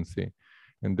frequency.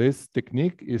 And this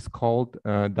technique is called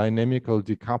dynamical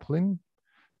decoupling.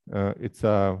 It's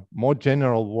a more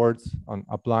general words on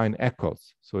applying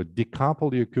echoes. So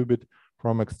decouple your qubit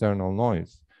from external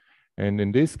noise. And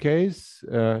in this case,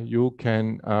 you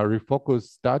can refocus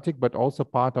static, but also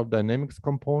part of dynamics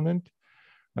component.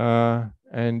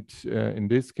 In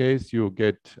this case, you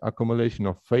get accumulation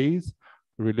of phase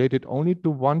related only to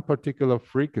one particular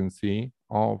frequency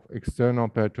of external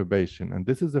perturbation. And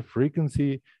this is a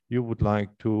frequency you would like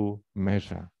to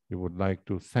measure, you would like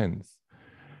to sense.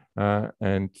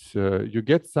 You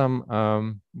get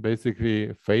some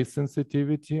basically phase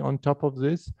sensitivity on top of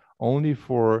this, only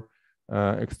for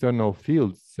external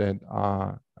fields that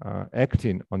are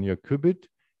acting on your qubit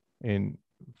in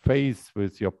phase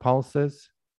with your pulses,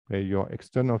 where your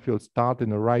external fields start in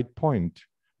the right point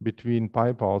between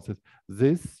pi pulses.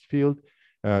 This field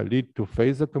lead to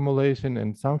phase accumulation,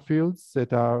 and some fields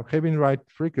that are having right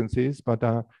frequencies but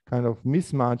are kind of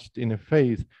mismatched in a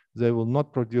phase, they will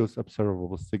not produce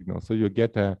observable signals. So you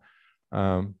get a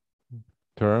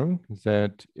term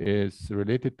that is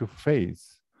related to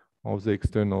phase of the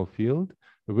external field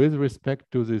with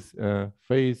respect to this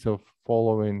phase of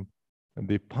following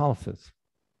the pulses.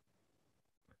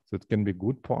 So it can be a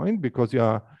good point because you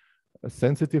are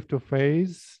sensitive to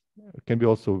phase. It can be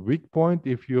also a weak point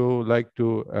if you like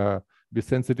to be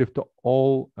sensitive to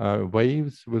all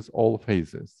waves with all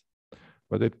phases.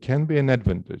 But it can be an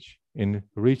advantage in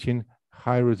reaching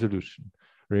high resolution.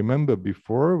 Remember,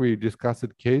 before we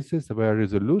discussed cases where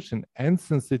resolution and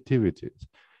sensitivities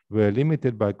were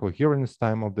limited by coherence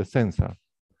time of the sensor.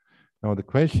 Now the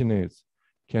question is,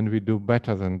 can we do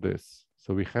better than this?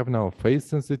 So we have now phase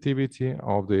sensitivity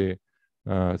of the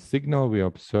signal we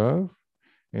observe.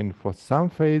 And for some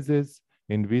phases,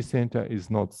 NV center is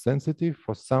not sensitive.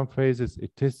 For some phases,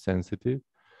 it is sensitive.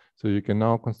 So you can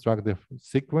now construct the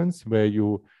sequence where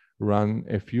you run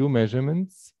a few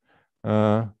measurements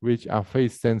which are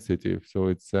phase sensitive. So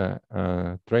it's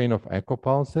a train of echo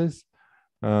pulses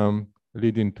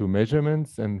leading to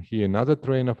measurements, and here another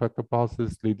train of echo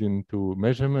pulses leading to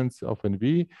measurements of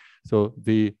NV. So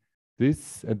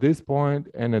at this point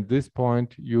and at this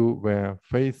point, you were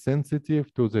phase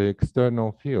sensitive to the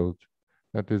external field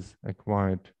that is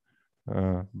acquired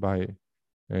by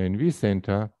NV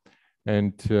center,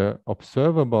 and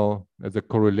observable as a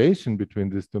correlation between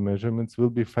these two measurements will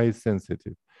be phase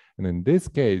sensitive. And in this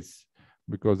case,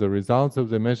 because the results of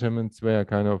the measurements were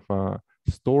kind of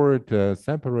stored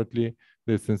separately,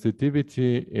 the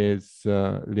sensitivity is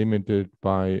limited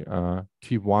by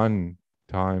T1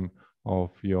 time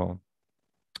of your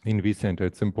NV center.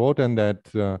 It's important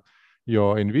that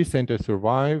your NV center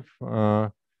survive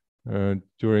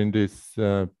during this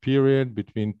period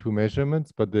between two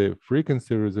measurements, but the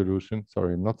frequency resolution,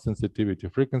 sorry, not sensitivity,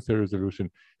 frequency resolution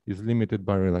is limited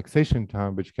by relaxation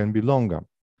time, which can be longer.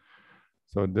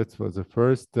 So that was the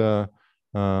first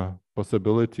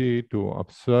possibility to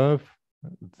observe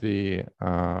the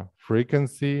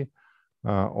frequency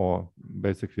or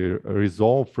basically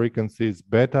resolve frequencies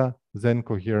better than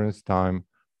coherence time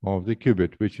of the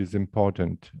qubit, which is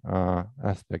important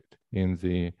aspect in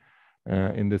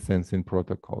the sensing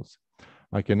protocols.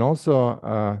 I can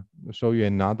also show you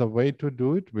another way to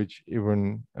do it, which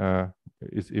even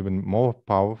is even more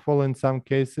powerful in some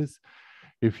cases.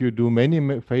 If you do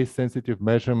many phase-sensitive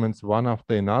measurements one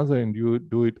after another and you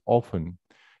do it often,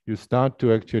 you start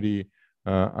to actually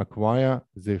acquire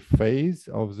the phase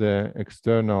of the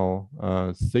external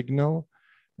signal.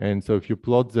 And so if you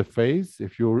plot the phase,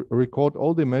 if you record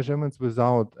all the measurements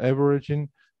without averaging,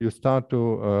 you start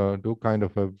to do kind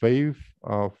of a wave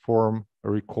form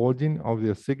recording of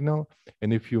the signal.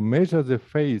 And if you measure the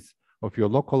phase of your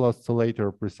local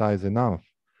oscillator precise enough,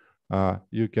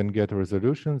 you can get a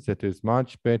resolution that is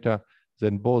much better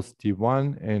than both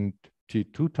T1 and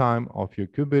T2 time of your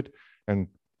qubit. And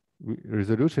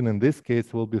resolution in this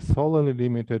case will be solely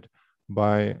limited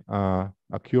by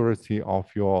accuracy of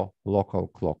your local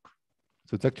clock.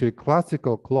 So it's actually a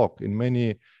classical clock in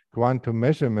many quantum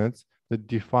measurements that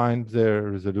define their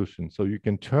resolution. So you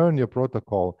can turn your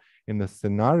protocol in a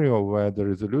scenario where the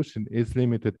resolution is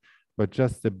limited, but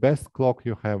just the best clock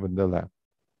you have in the lab.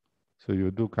 So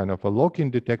you do kind of a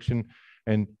lock-in detection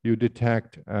and you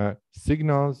detect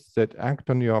signals that act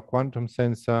on your quantum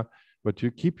sensor, but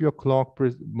you keep your clock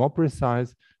more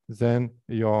precise than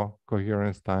your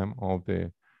coherence time of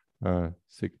the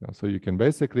signal. So you can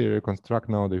basically reconstruct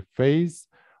now the phase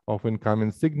of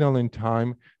incoming signal in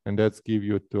time, and that's give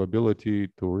you the ability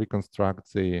to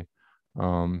reconstruct the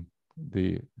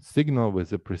signal with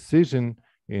the precision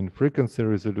in frequency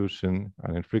resolution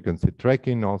and in frequency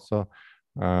tracking also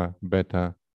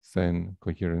better than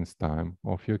coherence time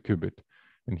of your qubit.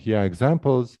 And here are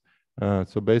examples.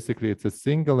 So basically it's a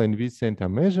single NV center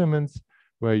measurements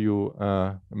where you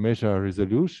measure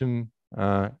resolution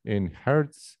in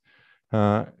hertz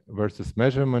versus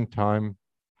measurement time.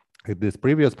 These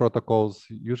previous protocols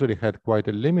usually had quite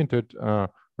a limited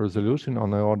resolution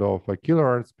on the order of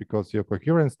kilohertz because your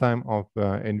coherence time of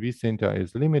NV center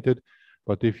is limited.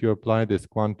 But if you apply this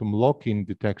quantum lock-in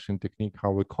detection technique,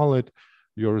 how we call it,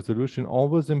 your resolution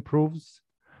always improves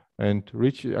and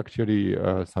reach actually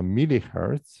some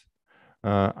millihertz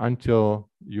until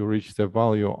you reach the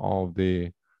value of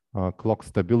the clock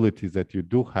stability that you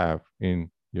do have in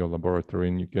your laboratory.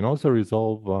 And you can also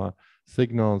resolve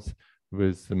signals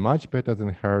with much better than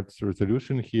hertz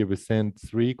resolution. Here we send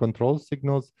 3 control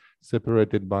signals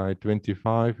separated by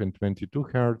 25 and 22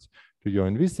 hertz to your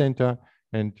NV center,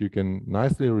 and you can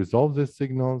nicely resolve these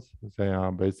signals. They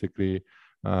are basically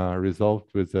resolved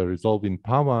with a resolving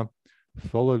power,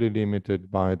 solely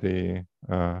limited by the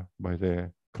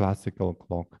classical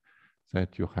clock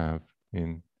that you have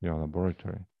in your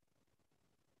laboratory.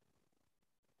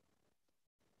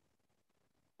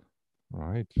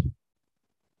 Right.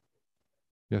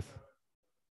 Yes.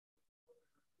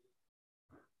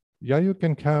 Yeah, you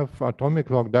can have atomic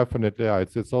clock, definitely. Yeah,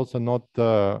 it's also not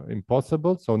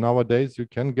impossible. So nowadays you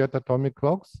can get atomic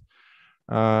clocks.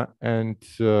 Yeah,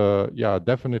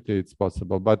 definitely it's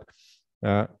possible. But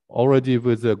already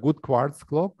with a good quartz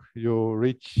clock, you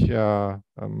reach some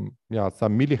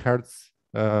millihertz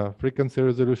frequency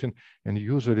resolution, and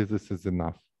usually this is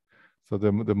enough. So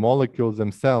the molecules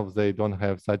themselves, they don't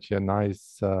have such a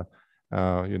nice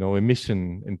emission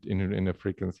in a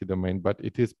frequency domain, but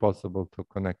it is possible to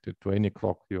connect it to any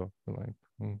clock you like.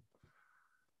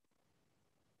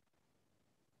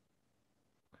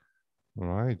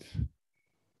 Right.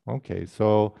 Okay,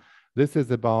 so this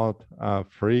is about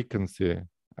frequency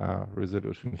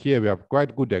resolution. Here we have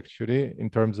quite good actually in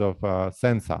terms of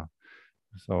sensor.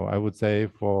 So I would say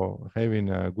for having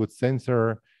a good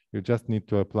sensor, you just need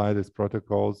to apply these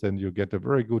protocols and you get a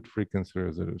very good frequency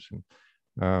resolution.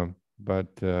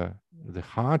 But the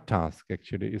hard task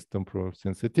actually is to improve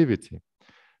sensitivity.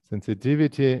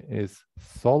 Sensitivity is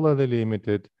solely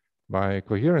limited by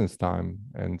coherence time.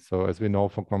 And so as we know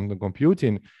from quantum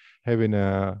computing, having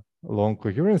a long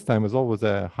coherence time is always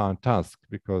a hard task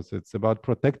because it's about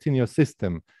protecting your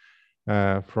system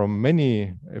from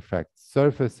many effects.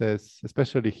 Surfaces,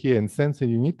 especially here in sensing,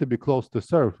 you need to be close to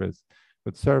surface.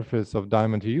 But surface of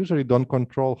diamond, you usually don't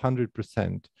control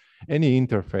 100%. Any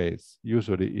interface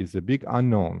usually is a big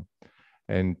unknown.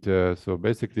 And so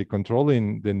basically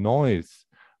controlling the noise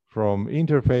from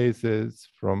interfaces,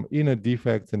 from inner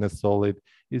defects in a solid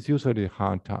is usually a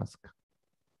hard task.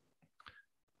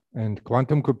 And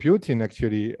quantum computing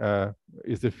actually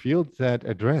is a field that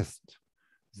addressed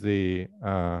the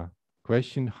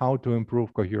question how to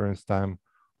improve coherence time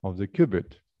of the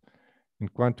qubit. In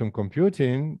quantum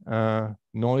computing,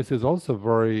 noise is also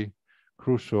very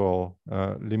crucial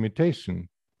limitation.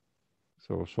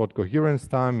 So short coherence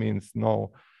time means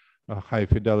no high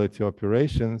fidelity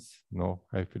operations, no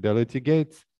high fidelity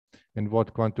gates. And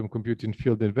what quantum computing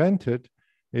field invented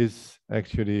is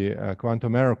actually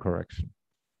quantum error correction.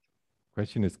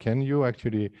 Question is, can you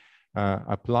actually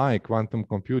apply quantum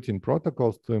computing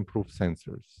protocols to improve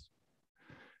sensors?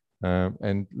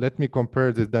 And let me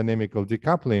compare this dynamical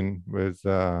decoupling with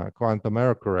quantum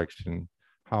error correction,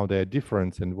 how they're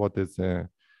different and what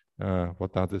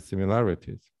are the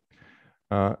similarities.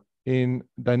 In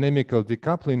dynamical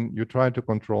decoupling, you try to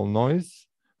control noise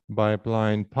by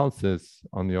applying pulses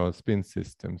on your spin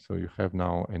system. So you have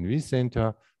now NV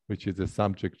center, which is the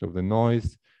subject of the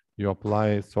noise. You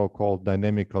apply so-called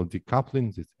dynamical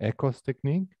decoupling, this EQUS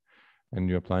technique, and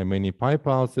you apply many pi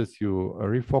pulses, you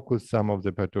refocus some of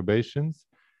the perturbations,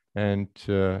 and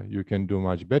you can do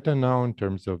much better now in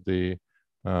terms of the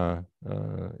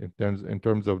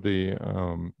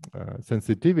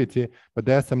sensitivity, but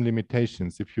there are some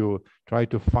limitations. If you try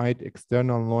to fight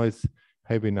external noise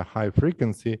having a high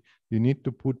frequency, you need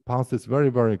to put pulses very,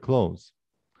 very close.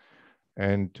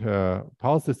 And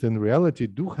pulses in reality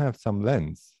do have some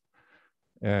length.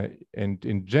 And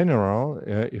in general,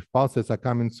 if pulses are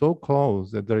coming so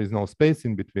close that there is no space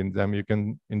in between them, you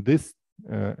can, in this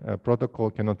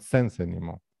protocol, cannot sense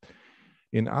anymore.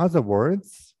 In other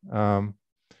words,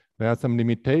 there are some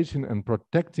limitation in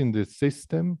protecting the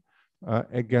system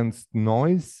against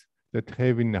noise that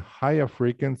having a higher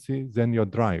frequency than your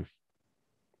drive.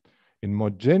 In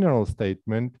more general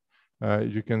statement,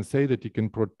 you can say that you can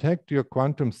protect your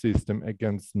quantum system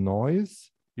against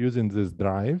noise using these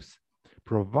drives,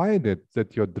 provided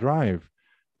that your drive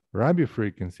Rabi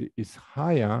frequency is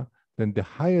higher than the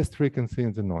highest frequency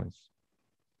in the noise.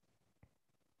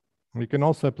 We can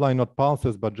also apply not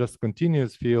pulses, but just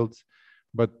continuous fields.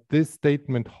 But this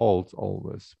statement holds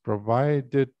always,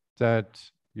 provided that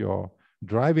your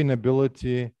driving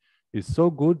ability is so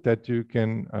good that you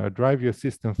can drive your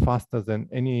system faster than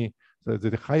any,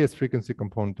 the highest frequency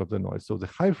component of the noise. So the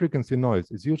high frequency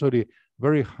noise is usually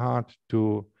very hard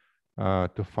to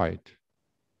fight.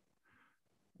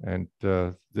 And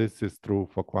this is true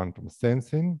for quantum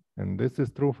sensing, and this is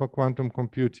true for quantum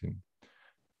computing.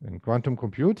 In quantum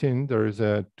computing, there is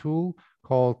a tool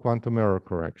called quantum error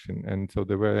correction. And so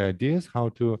there were ideas how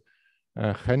to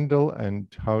handle and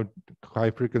how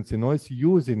high frequency noise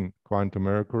using quantum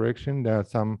error correction. There are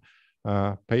some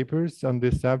papers on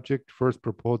this subject, first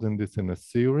proposing this in a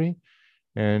theory.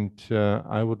 And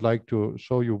I would like to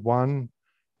show you one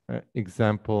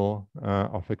example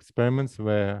of experiments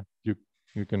where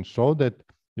you can show that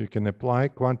you can apply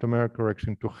quantum error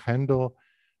correction to handle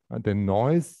the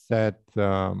noise that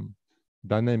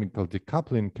dynamical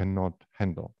decoupling cannot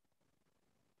handle.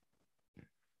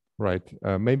 Right,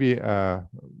 maybe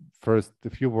first a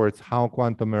few words how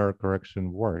quantum error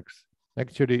correction works.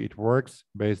 Actually, it works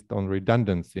based on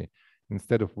redundancy.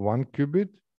 Instead of one qubit,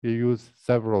 you use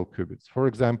several qubits. For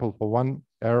example, for one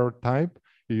error type,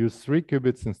 you use 3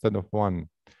 qubits instead of 1.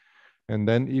 And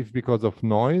then if because of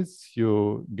noise,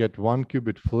 you get 1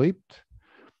 qubit flipped,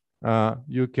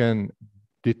 you can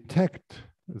detect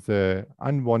the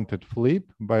unwanted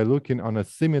flip by looking on a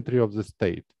symmetry of the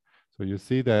state. So you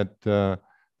see that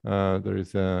there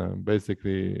is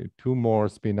basically 2 more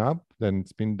spin up, then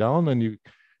spin down, and you,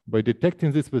 by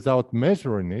detecting this without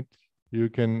measuring it, you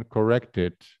can correct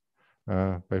it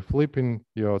by flipping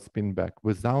your spin back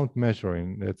without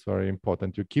measuring. That's very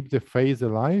important. You keep the phase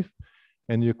alive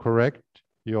and you correct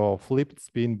your flipped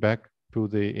spin back to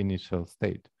the initial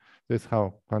state. This is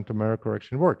how quantum error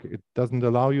correction works. It doesn't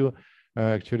allow you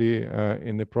actually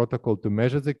in the protocol to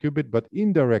measure the qubit, but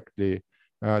indirectly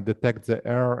detect the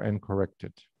error and correct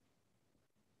it.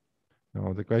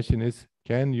 Now the question is,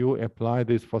 can you apply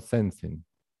this for sensing?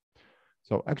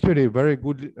 So actually, a very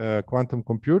good quantum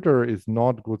computer is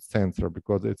not good sensor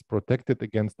because it's protected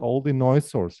against all the noise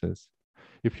sources.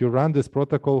 If you run this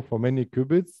protocol for many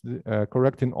qubits,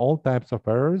 correcting all types of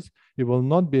errors, you will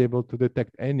not be able to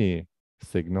detect any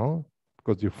signal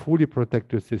because you fully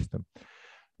protect your system.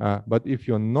 But if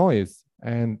your noise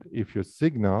and if your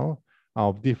signal are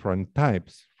of different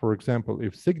types, for example,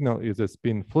 if signal is a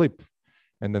spin flip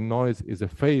and the noise is a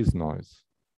phase noise,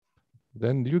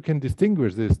 then you can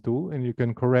distinguish these two and you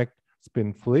can correct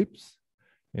spin flips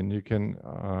and you can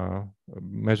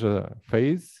measure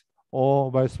phase, or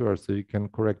vice versa. You can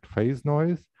correct phase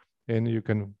noise and you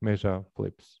can measure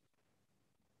flips.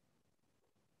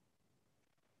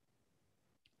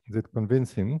 Is it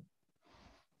convincing?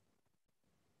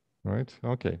 Right,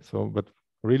 okay, so, but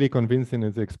really convincing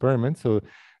is the experiment. So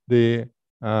the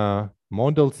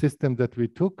model system that we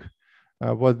took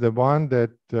was the one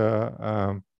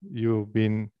that you've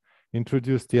been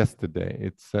introduced yesterday.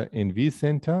 It's in V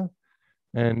center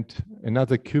and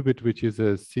another qubit, which is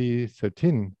a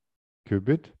C13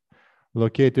 qubit,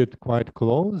 located quite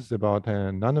close, about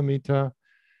a nanometer.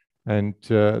 And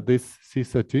this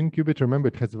C13 qubit, remember,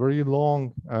 it has very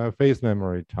long phase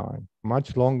memory time,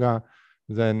 much longer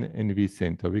than in V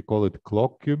center. We call it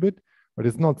clock qubit, but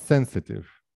it's not sensitive.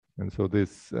 And so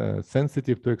this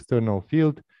sensitive to external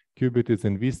field qubit is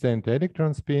in V center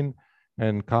electron spin,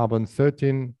 and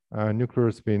carbon-13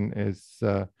 nuclear spin is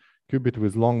qubit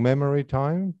with long memory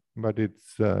time, but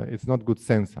it's not good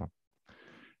sensor.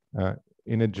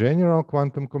 In a general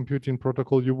quantum computing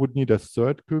protocol, you would need a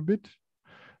third qubit,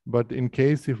 but in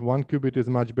case if one qubit is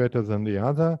much better than the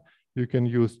other, you can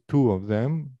use 2 of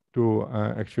them to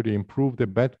actually improve the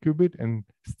bad qubit and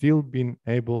still being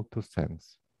able to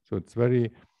sense. So it's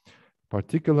very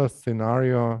particular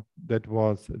scenario that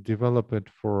was developed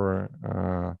for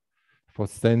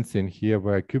sensing here,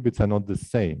 where qubits are not the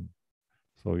same.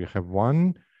 So you have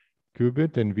one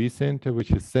qubit in V center, which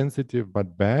is sensitive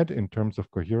but bad in terms of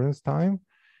coherence time,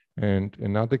 and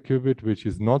another qubit, which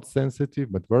is not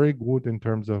sensitive but very good in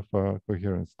terms of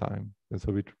coherence time. And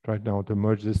so we try now to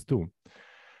merge these two.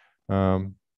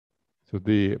 So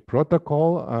the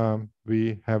protocol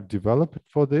we have developed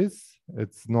for this,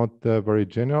 it's not a very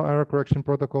general error correction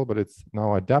protocol, but it's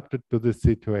now adapted to this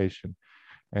situation.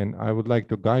 And I would like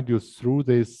to guide you through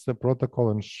this protocol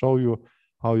and show you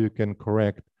how you can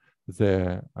correct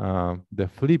the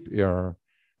flip error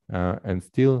and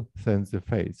still sense the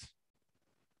phase.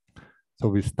 So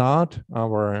we start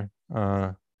our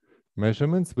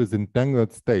measurements with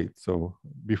entangled state. So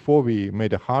before we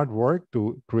made a hard work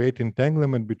to create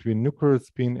entanglement between nuclear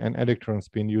spin and electron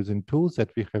spin using tools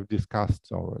that we have discussed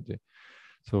already.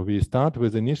 So we start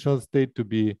with initial state to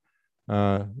be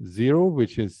 0,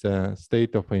 which is a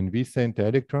state of an V center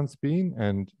electron spin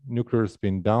and nuclear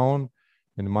spin down,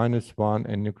 and -1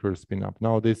 and nuclear spin up.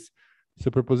 Now this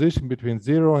superposition between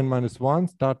 0 and -1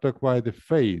 start to acquire the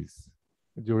phase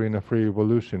during a free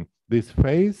evolution. This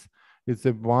phase is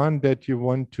the one that you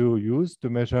want to use to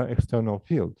measure external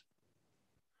field.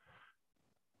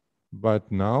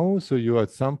 But now, so you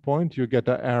at some point, you get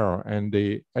an error and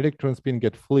the electron spin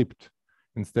get flipped.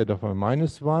 Instead of a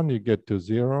 -1, you get to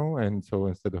 0. And so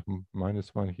instead of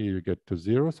 -1 here, you get to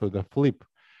 0. So the flip.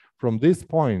 From this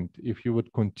point, if you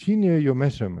would continue your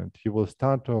measurement, you will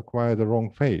start to acquire the wrong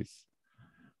phase.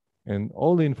 And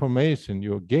all the information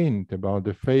you gained about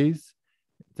the phase,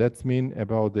 that's mean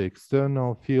about the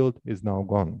external field is now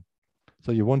gone.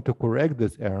 So you want to correct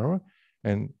this error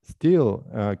and still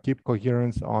keep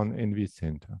coherence on NV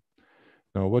center.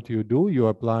 Now what you do, you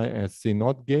apply a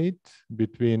CNOT gate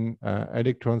between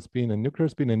electron spin and nuclear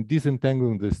spin and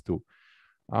disentangling these two.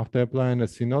 After applying a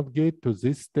CNOT gate to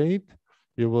this state,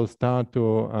 you will start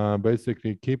to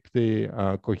basically keep the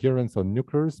coherence on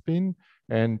nuclear spin,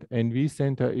 and NV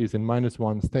center is in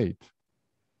 -1 state,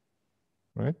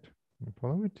 right? You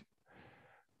follow it?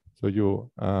 So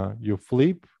you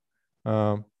flip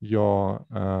your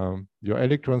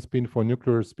electron spin for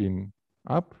nuclear spin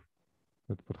up.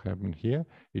 That's what happened here.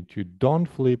 You don't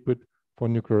flip it for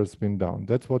nuclear spin down.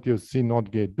 That's what your CNOT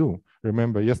gate do.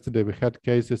 Remember, yesterday we had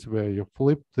cases where you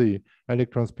flip the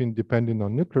electron spin depending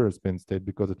on nuclear spin state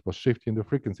because it was shifting the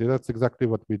frequency. That's exactly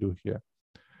what we do here.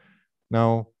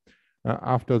 Now,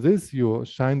 after this, you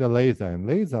shine the laser, and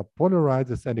laser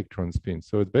polarizes electron spin.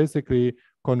 So it basically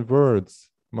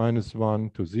converts -1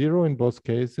 to 0 in both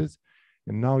cases.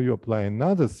 And now you apply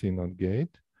another CNOT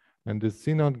gate, and the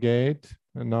CNOT gate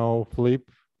now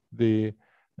flip the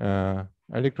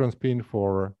electron spin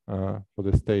for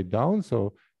the state down.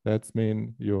 So that's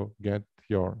mean you get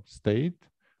your state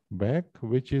back,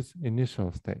 which is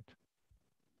initial state.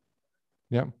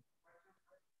 Yeah.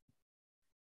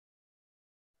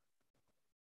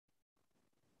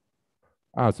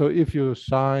 So if you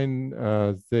shine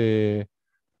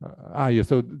yeah,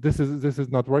 so this is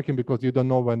not working because you don't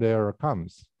know when the error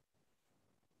comes.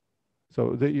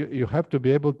 So you have to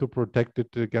be able to protect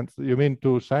it against. You mean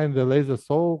to shine the laser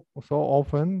so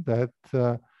often that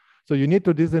so you need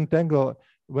to disentangle.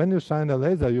 When you shine a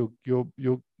laser,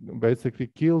 you basically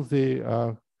kill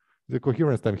the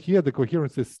coherence time. Here, the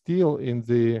coherence is still in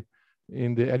the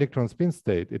electron spin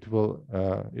state. It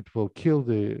will kill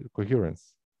the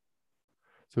coherence.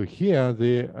 So here,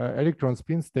 the electron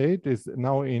spin state is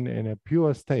now in a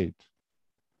pure state.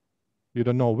 You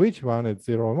don't know which one, it's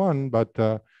 0, 1, but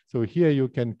so here you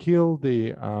can kill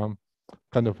the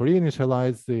kind of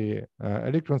reinitialize the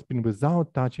electron spin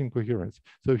without touching coherence.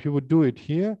 So if you would do it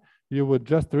here, you would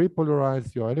just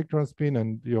repolarize your electron spin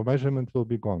and your measurement will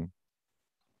be gone.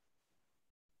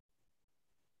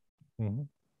 Mm-hmm.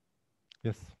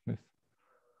 Yes, yes.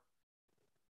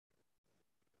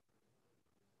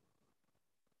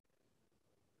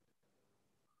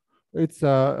 It's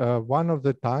one of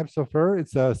the types of error.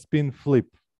 It's a spin flip.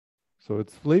 So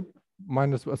it's flip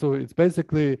minus, so it's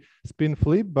basically spin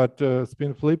flip, but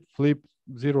spin flip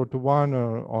 0 to 1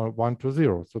 or 1 to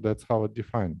 0. So that's how it's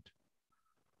defined.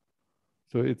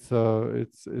 So it's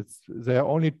there are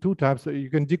only two types. So you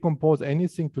can decompose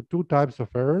anything to two types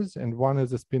of errors, and one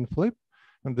is a spin flip,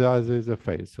 and the other is a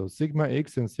phase. So sigma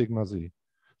X and sigma Z.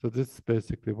 So this is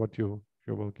basically what you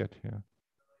will get here.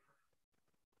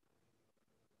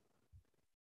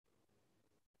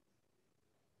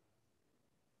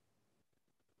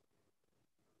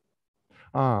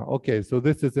 Okay. So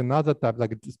this is another type,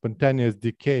 like a spontaneous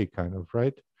decay kind of,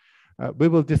 right? We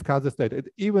will discuss this later.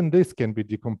 Even this can be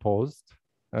decomposed.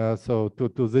 So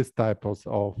to this type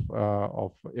of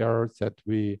errors that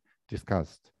we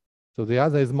discussed. So the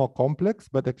other is more complex,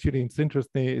 but actually it's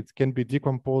interesting. It can be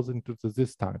decomposed into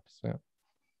these types. Yeah.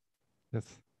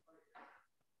 Yes.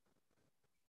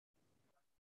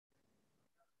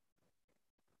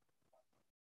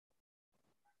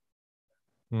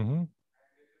 Mm-hmm.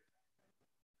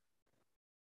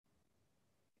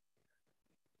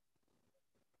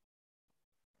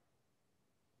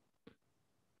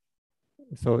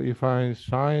 So if I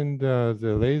shine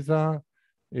the laser,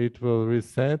 it will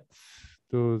reset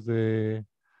to the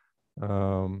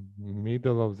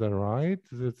middle of the right.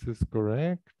 This is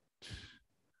correct.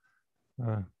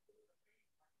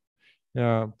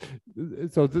 Yeah,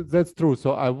 so that's true.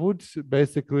 So I would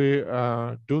basically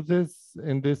do this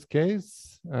in this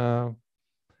case,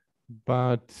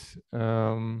 but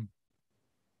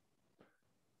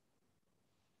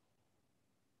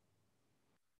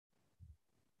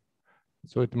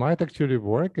so it might actually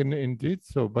work, and indeed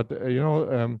so. But you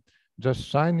know, just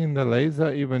shining the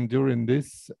laser even during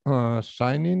this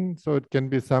shining, so it can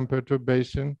be some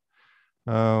perturbation.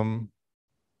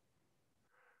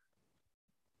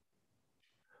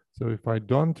 So if I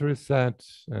don't reset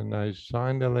and I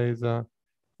shine the laser,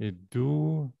 it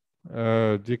do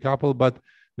decouple. But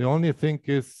the only thing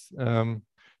is,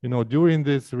 you know, during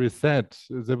this reset,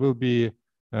 there will be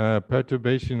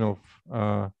perturbation of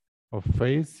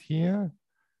phase here.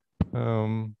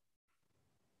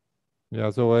 Yeah,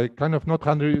 so I kind of not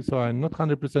 100, so I'm not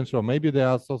 100% sure. Maybe there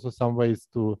are also some ways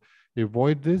to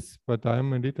avoid this, but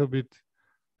I'm a little bit.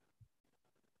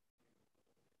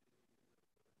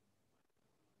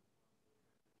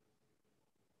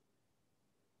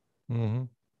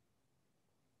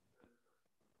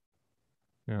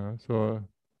 Yeah, so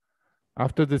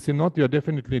after the synod, you're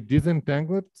definitely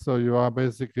disentangled. So you are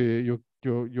basically, you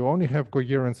only have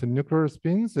coherence in nuclear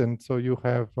spins, and so you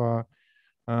have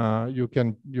you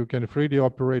can freely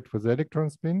operate with electron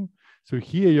spin. So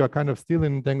here you are kind of still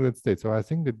in entangled state. So I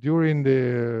think that during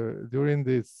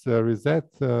this reset,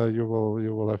 you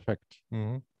will affect.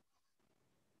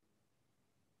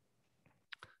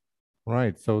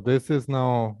 Right. So this is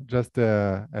now just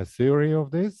a theory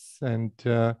of this, and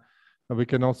we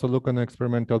can also look on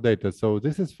experimental data. So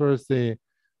this is first the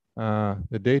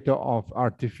data of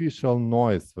artificial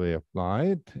noise we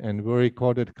applied, and we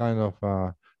recorded kind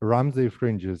of Ramsey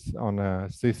fringes on a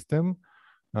system,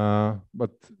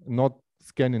 but not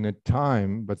scanning the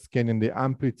time, but scanning the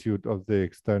amplitude of the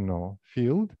external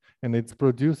field, and it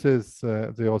produces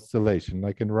the oscillation.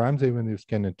 Like in Ramsey, when you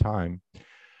scan the time,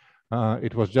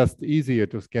 it was just easier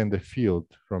to scan the field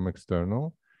from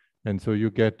external, and so you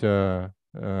get a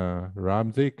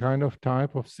Ramsey kind of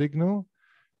type of signal.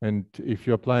 And if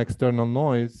you apply external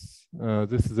noise,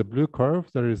 this is a blue curve.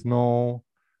 There is no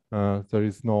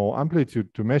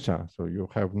amplitude to measure, so you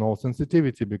have no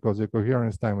sensitivity because the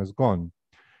coherence time is gone.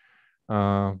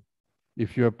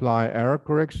 If you apply error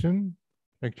correction,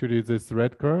 actually this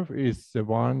red curve is the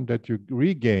one that you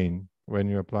regain when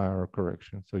you apply error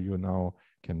correction. So you now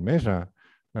can measure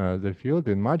the field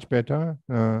in much better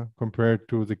compared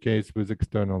to the case with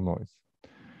external noise.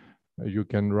 You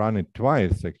can run it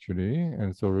twice actually,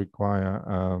 and so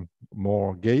require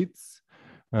more gates,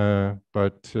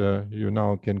 but you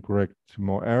now can correct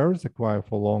more errors, acquire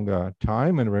for longer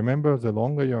time. And remember, the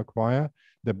longer you acquire,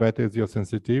 the better is your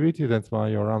sensitivity. That's why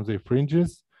your Ramsey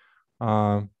fringes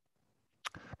are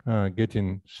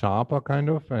getting sharper kind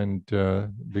of, and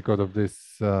because of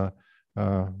this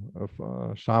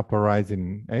sharper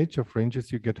rising edge of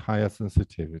fringes, you get higher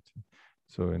sensitivity.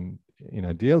 So in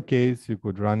ideal case, you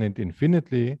could run it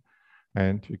infinitely,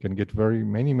 and you can get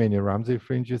many Ramsey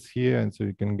fringes here, and so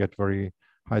you can get very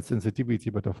high sensitivity.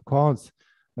 But of course,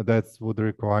 that would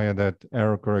require that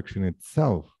error correction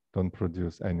itself don't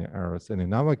produce any errors. And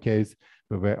in our case,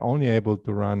 we were only able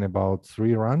to run about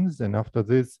 3 runs, and after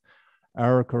this,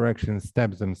 error correction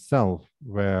steps themselves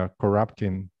were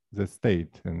corrupting the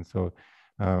state. And so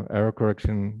error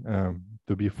correction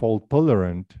to be fault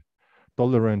tolerant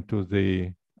to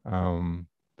the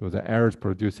errors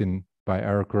producing by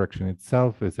error correction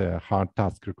itself is a hard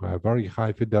task, require very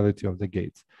high fidelity of the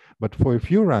gates. But for a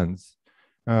few runs,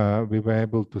 we were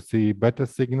able to see better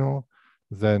signal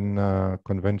than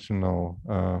conventional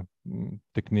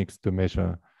techniques to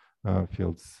measure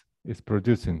fields is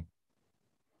producing.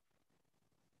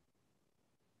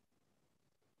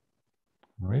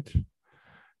 Right,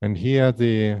 and here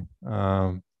the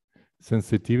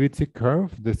sensitivity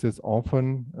curve. This is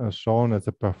often shown as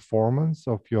a performance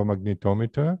of your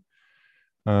magnetometer.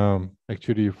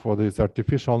 Actually, for this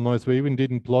artificial noise, we even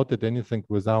didn't plot it anything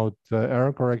without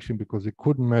error correction because we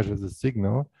couldn't measure the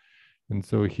signal. And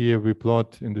so here we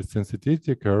plot in the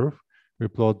sensitivity curve, we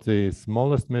plot the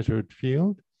smallest measured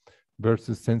field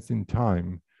versus sensing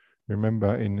time.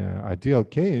 Remember, in an ideal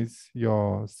case,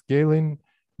 your scaling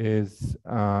is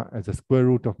as a square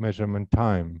root of measurement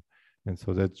time. And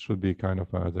so that should be kind of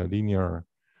the linear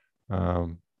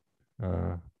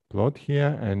plot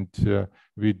here. And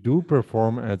we do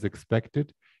perform as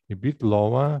expected, a bit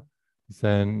lower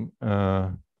than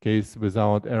case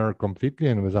without error completely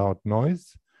and without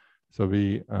noise. So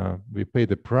we pay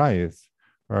the price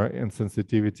in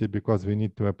sensitivity because we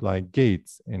need to apply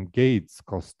gates, and gates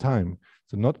cost time.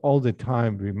 So not all the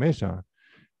time we measure,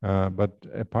 but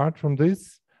apart from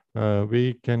this,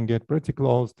 we can get pretty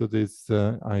close to this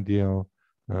ideal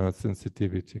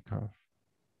sensitivity curve.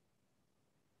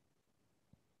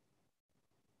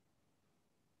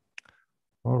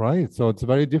 All right, so it's a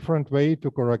very different way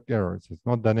to correct errors. It's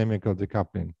not dynamical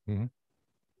decoupling.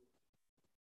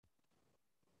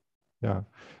 Yeah,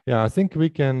 I think we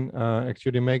can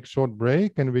actually make short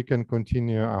break, and we can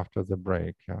continue after the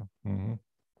break. Yeah,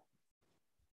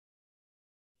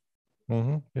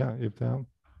 yeah, if there.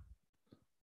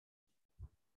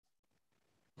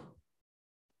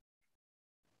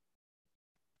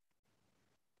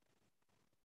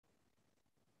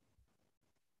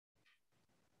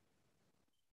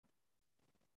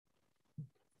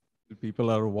 people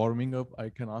are warming up, I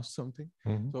can ask something.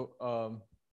 So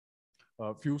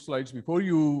a few slides before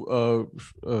you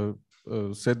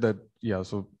said that, yeah,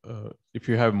 so if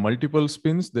you have multiple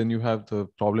spins, then you have the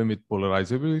problem with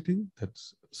polarizability.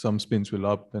 That's some spins will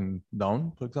up and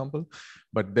down, for example.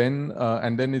 But then,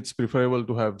 and then it's preferable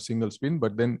to have single spin.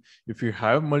 But then if you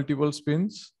have multiple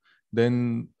spins,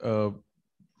 then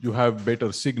you have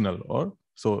better signal. Or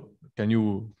so can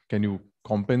you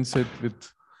compensate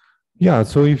with? Yeah,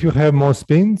 so if you have more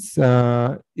spins,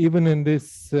 even in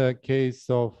this case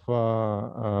of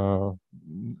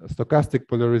stochastic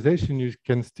polarization, you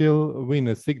can still win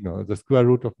a signal, the square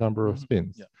root of number of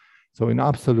spins. Yeah. So in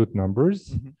absolute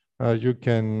numbers, you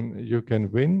can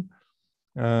win,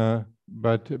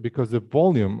 but because the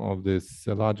volume of this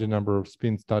larger number of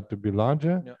spins start to be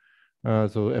larger,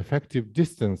 so effective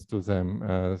distance to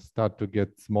them start to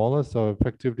get smaller. So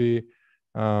effectively,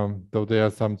 though there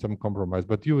are some compromise,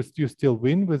 but you still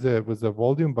win with the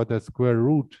volume, but the square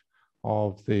root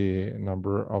of the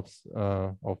number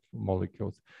of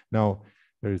molecules. Now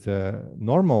there is a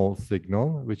normal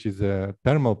signal, which is a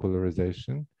thermal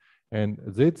polarization, and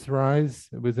this rise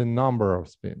with a number of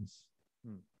spins.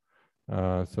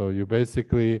 So you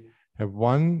basically have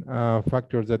one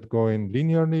factor that going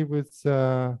linearly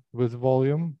with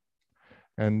volume,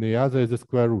 and the other is the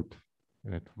square root.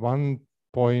 And at one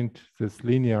point, this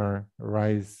linear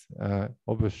rise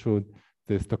overshoot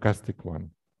the stochastic one.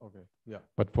 Okay. Yeah.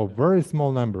 But for very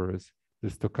small numbers, the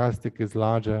stochastic is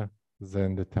larger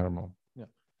than the thermal. Yeah.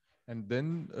 And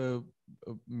then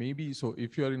maybe, so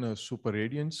if you are in a super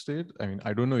radiant state, I mean,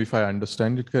 I don't know if I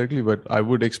understand it correctly, but I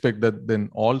would expect that then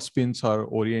all spins are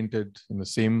oriented in the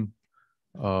same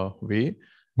way.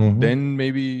 Then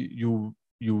maybe you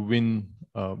win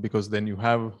because then you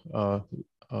have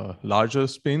larger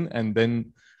spin, and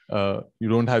then you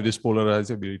don't have this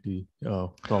polarizability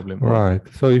problem. Right.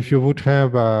 So if you would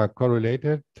have a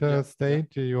correlated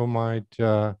state, you might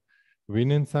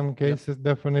win in some cases,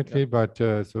 definitely. But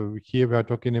so here we are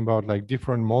talking about like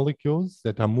different molecules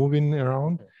that are moving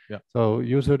around. So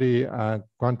usually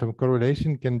quantum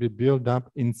correlation can be built up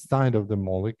inside of the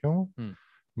molecule,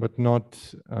 but not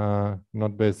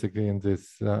basically in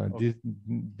this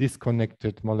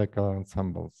disconnected molecular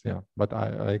ensembles. Yeah, but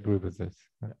I agree with this.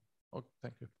 Okay,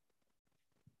 thank you.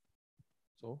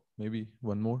 So maybe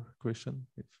one more question,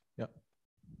 if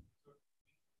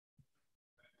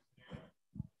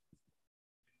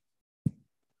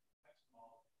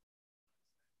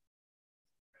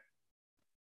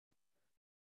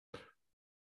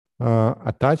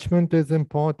attachment is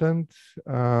important.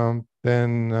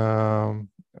 Then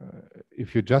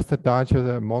if you just attach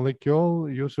a molecule,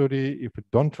 usually if it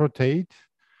don't rotate,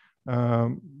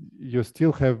 you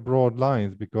still have broad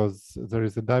lines because there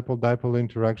is a dipole-dipole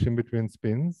interaction between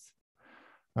spins.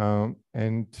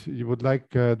 And you would like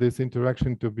this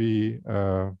interaction to be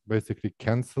basically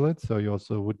canceled. So you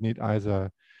also would need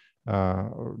either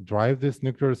drive this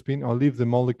nuclear spin or leave the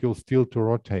molecule still to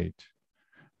rotate.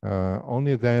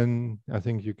 Only then I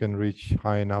think you can reach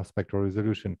high enough spectral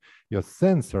resolution. Your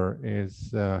sensor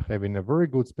is having a very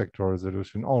good spectral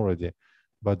resolution already,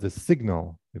 but the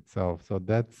signal itself, so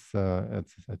that's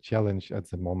it's a challenge at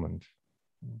the moment.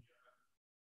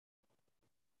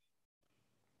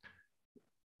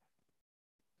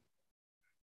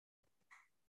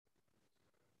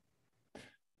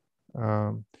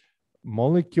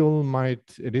 Molecule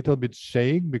might a little bit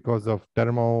shake because of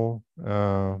thermal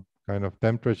kind of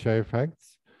temperature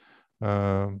effects.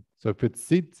 So if it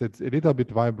sits, it's a little bit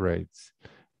vibrates,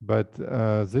 but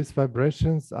these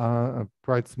vibrations are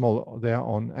quite small. They are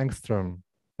on angstrom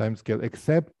timescale,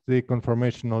 except the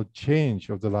conformational change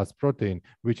of the last protein,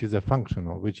 which is a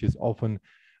functional, which is often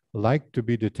like to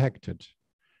be detected.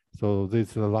 So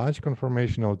these large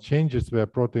conformational changes where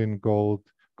protein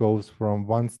goes from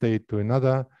one state to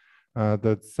another,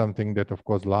 that's something that, of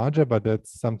course, larger, but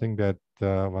that's something that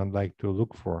one like to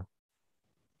look for.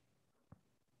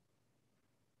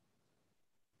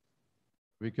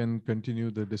 We can continue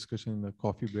the discussion in the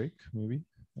coffee break, maybe.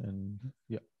 And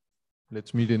yeah,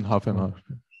 let's meet in half an hour.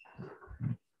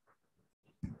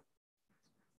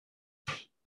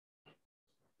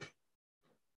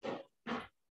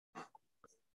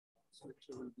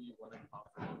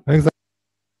 Exactly.